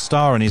Prince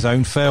star in his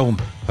own film,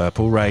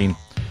 Purple Rain,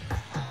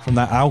 from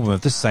that album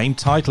of the same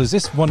title as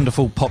this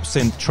wonderful pop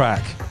synth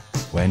track,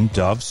 When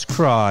Doves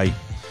Cry.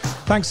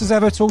 Thanks as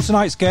ever to all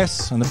tonight's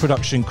guests and the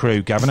production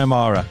crew, Gavin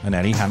O'Mara and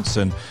Ellie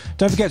Hansen.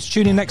 Don't forget to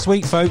tune in next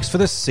week, folks, for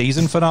the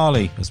season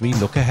finale as we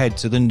look ahead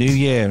to the new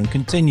year and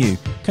continue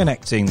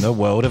connecting the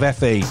world of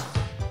FE.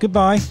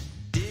 Goodbye.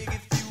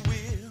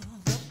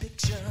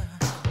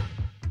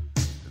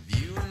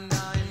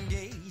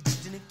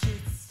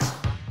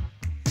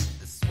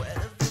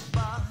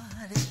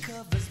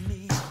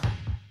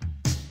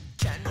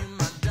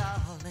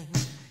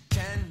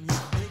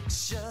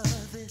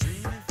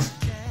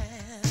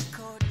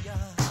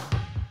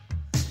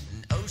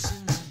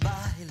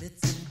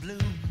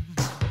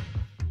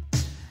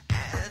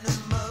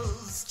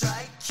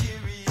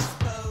 Curious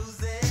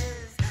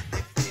poses,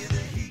 they feel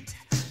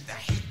the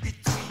heat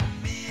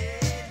between me and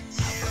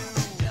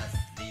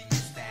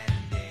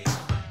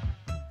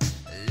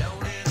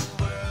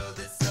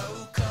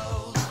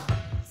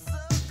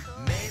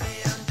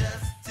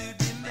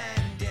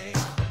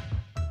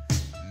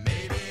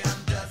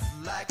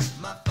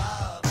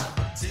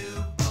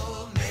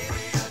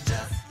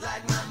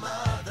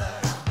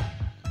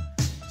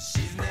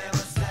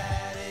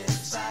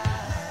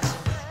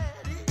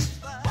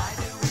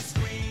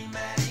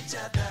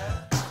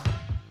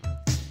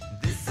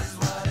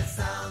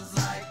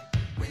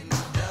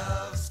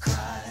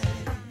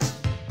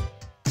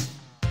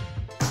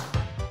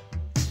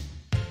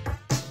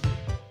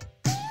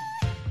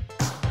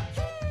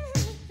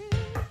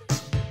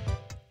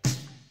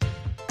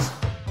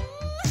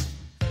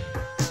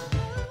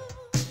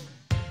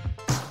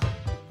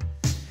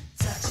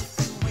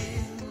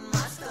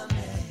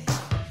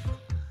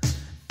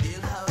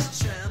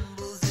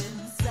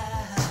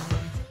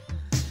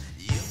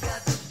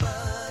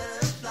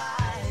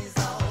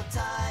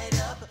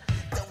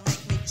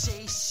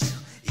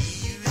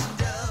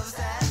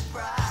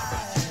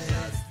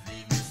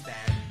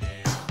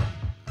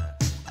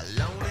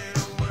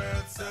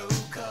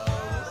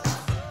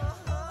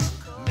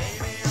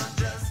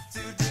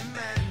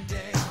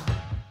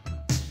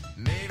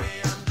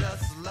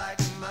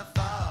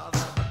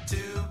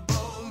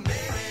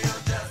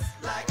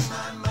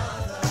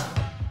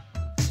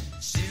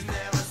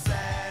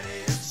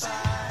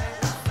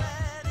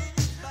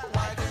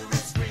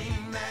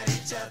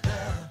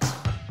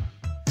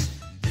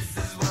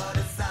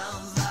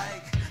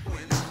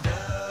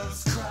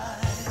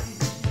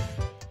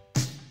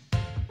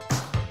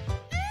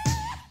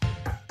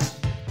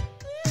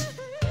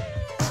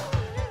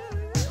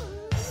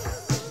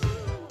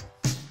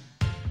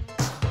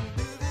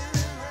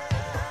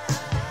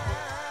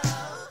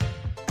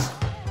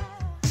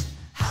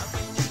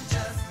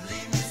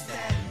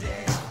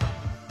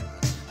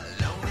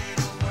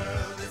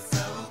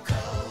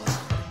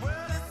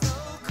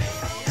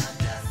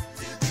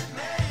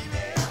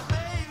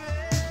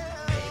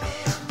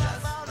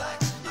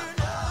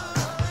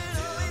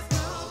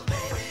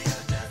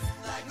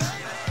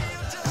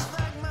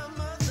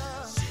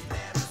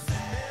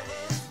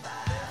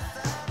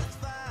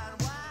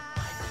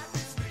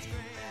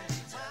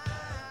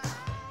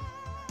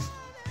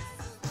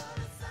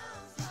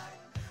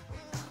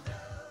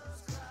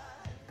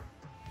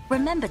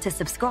remember to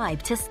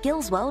subscribe to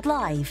Skills World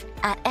Live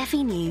at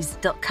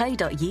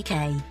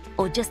fenews.co.uk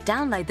or just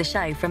download the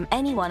show from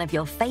any one of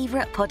your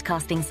favourite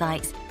podcasting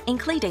sites,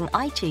 including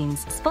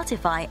iTunes,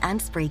 Spotify and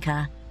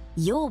Spreaker.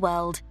 Your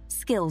world,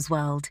 Skills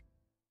World.